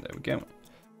one. There we go.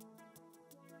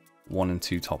 1 and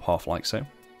 2 top half like so.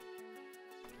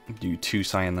 Do 2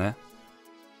 cyan there.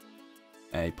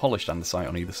 A polished andesite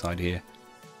on either side here.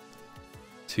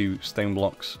 2 stone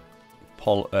blocks.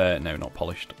 No, not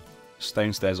polished.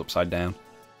 Stone stairs upside down.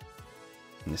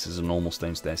 And this is a normal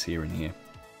stone stairs here and here.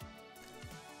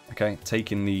 Okay,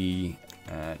 taking the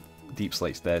deep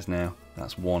slate stairs now.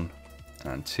 That's 1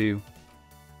 and 2.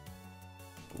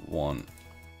 1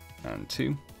 and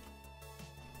 2.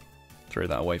 Throw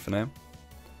that away for now.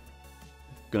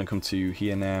 Gonna come to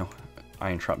here now.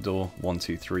 Iron trapdoor, 1,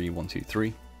 2, 3, 1, 2,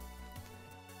 3.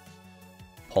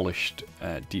 Polished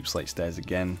deep slate stairs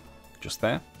again, just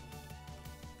there.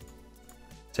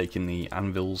 Taking the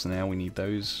anvils now, we need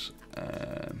those.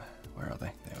 Where are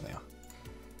they? There they are.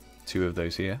 2 of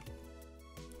those here.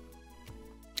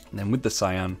 And then with the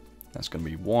cyan, that's going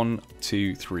to be 1,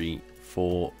 2, 3,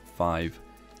 4, 5,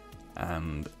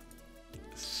 and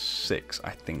 6,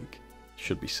 I think.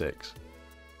 Should be 6.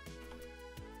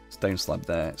 Stone slab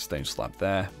there, stone slab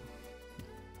there.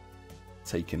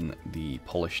 Taking the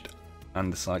polished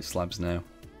andesite slabs now.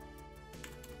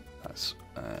 That's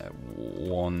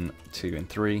 1, 2, and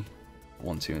 3.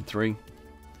 1, 2, and 3.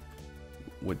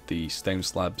 With the stone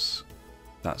slabs,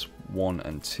 that's 1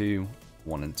 and 2.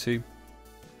 1 and 2.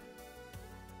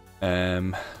 I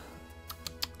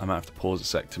might have to pause a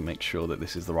sec to make sure that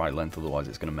this is the right length, otherwise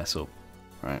it's going to mess up.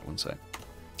 Right, 1 sec.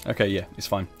 Okay, yeah, it's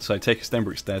fine. So take a stone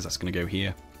brick stairs, that's going to go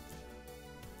here.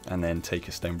 and then take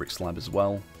a stone brick slab as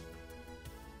well,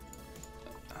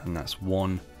 and that's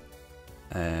 1,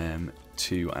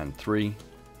 2 and 3,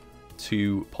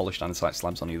 2 polished andesite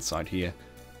slabs on either side here,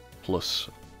 plus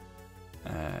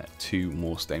 2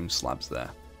 more stone slabs there.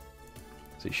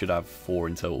 So you should have 4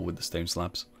 in total with the stone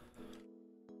slabs.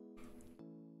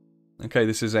 Okay,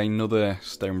 this is another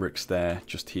stone brick stair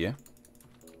just here,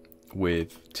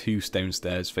 with 2 stone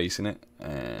stairs facing it.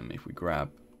 If we grab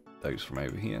those from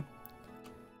over here,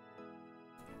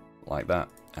 like that,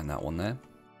 and that one there.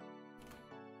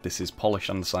 This is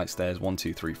polished andesite stairs, 1,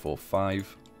 2, 3, 4,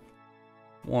 5.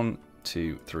 1,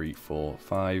 2, 3, 4,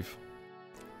 5.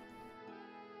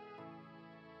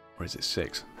 Or is it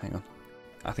 6? Hang on.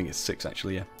 I think it's 6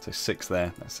 actually, yeah. So 6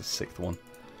 there, that's the 6th one.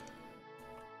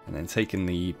 And then taking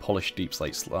the polished deep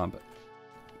slate slab,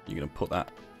 you're going to put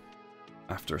that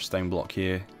after a stone block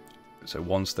here. So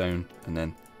 1 stone, and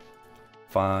then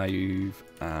 5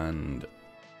 and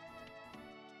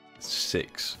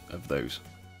 6 of those.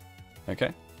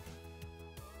 Okay.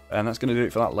 And that's going to do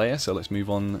it for that layer, so let's move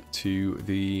on to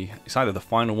it's either the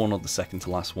final one or the second to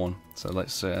last one. So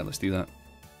let's do that.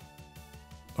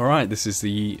 Alright, this is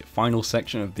the final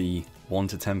section of the 1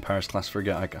 to 10 Paris class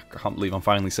frigate. I can't believe I'm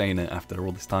finally saying it after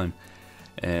all this time.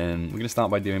 We're going to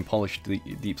start by doing polished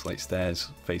deep slate stairs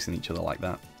facing each other like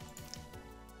that.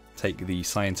 Take the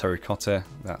cyan terracotta,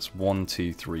 that's 1,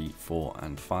 2, 3, 4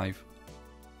 and 5.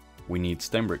 We need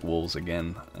stone brick walls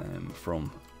again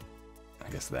from, I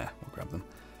guess there, we'll grab them.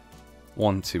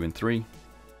 1, 2 and 3,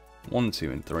 1,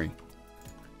 2 and 3,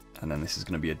 and then this is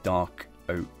going to be a dark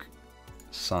oak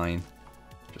sign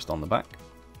just on the back.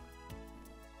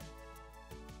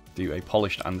 Do a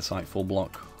polished andesite full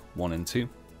block, 1 and 2.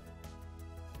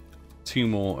 2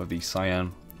 more of the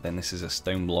cyan, then this is a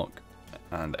stone block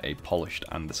and a polished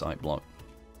andesite block.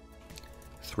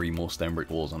 3 more stone brick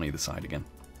walls on either side again.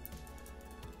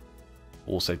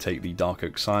 Also take the dark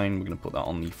oak sign, we're going to put that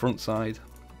on the front side.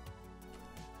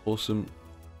 Awesome.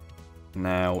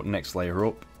 Now next layer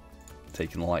up,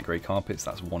 taking the light grey carpets,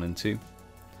 that's 1 and 2.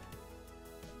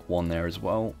 1 there as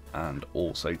well, and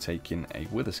also taking a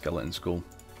wither skeleton skull.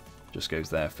 Just goes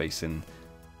there facing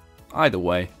either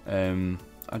way.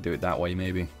 I'd do it that way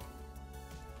maybe.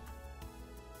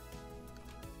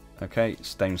 Okay,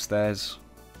 stone stairs.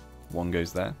 1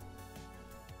 goes there.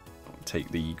 Take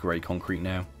the grey concrete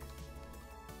now.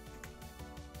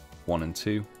 1 and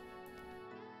 2.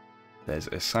 There's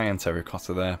a cyan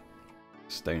terracotta there.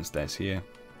 Stone stairs here.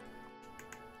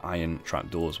 Iron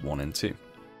trapdoors 1 and 2.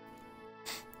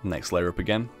 Next layer up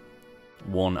again.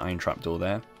 1 iron trapdoor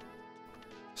there.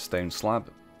 Stone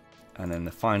slab. And then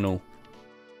the final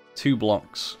 2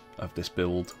 blocks of this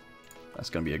build. That's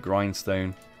going to be a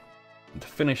grindstone. And to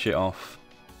finish it off,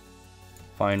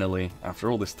 finally,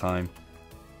 after all this time,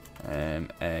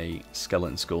 a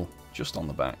skeleton skull just on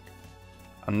the back.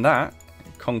 And that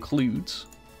concludes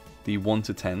the 1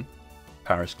 to 10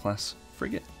 Paris class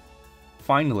frigate.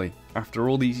 Finally, after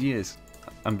all these years,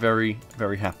 I'm very,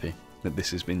 very happy that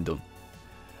this has been done.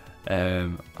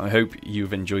 I hope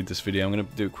you've enjoyed this video. I'm going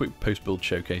to do a quick post-build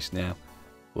showcase now,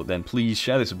 but then please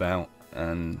share this about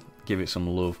and give it some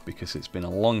love because it's been a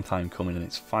long time coming and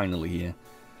it's finally here.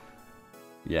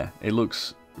 Yeah, it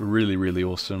looks really, really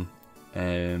awesome.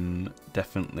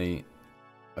 Definitely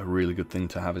a really good thing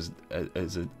to have as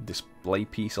a display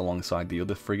piece alongside the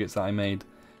other frigates that I made,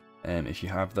 if you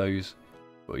have those.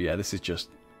 But yeah, this is just,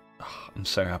 I'm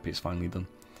so happy it's finally done.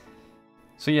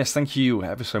 So yes, thank you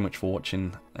ever so much for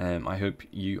watching. I hope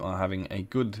you are having a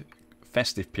good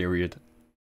festive period,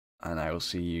 and I will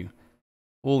see you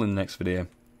all in the next video.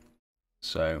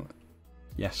 So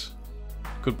yes,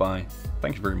 goodbye,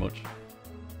 thank you very much,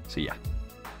 see ya.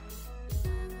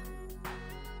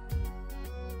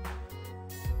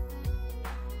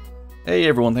 Hey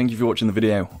everyone, thank you for watching the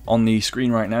video. On the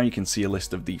screen right now you can see a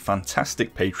list of the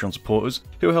fantastic Patreon supporters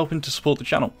who are helping to support the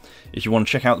channel. If you want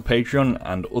to check out the Patreon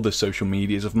and other social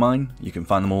medias of mine, you can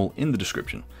find them all in the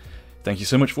description. Thank you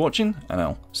so much for watching, and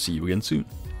I'll see you again soon.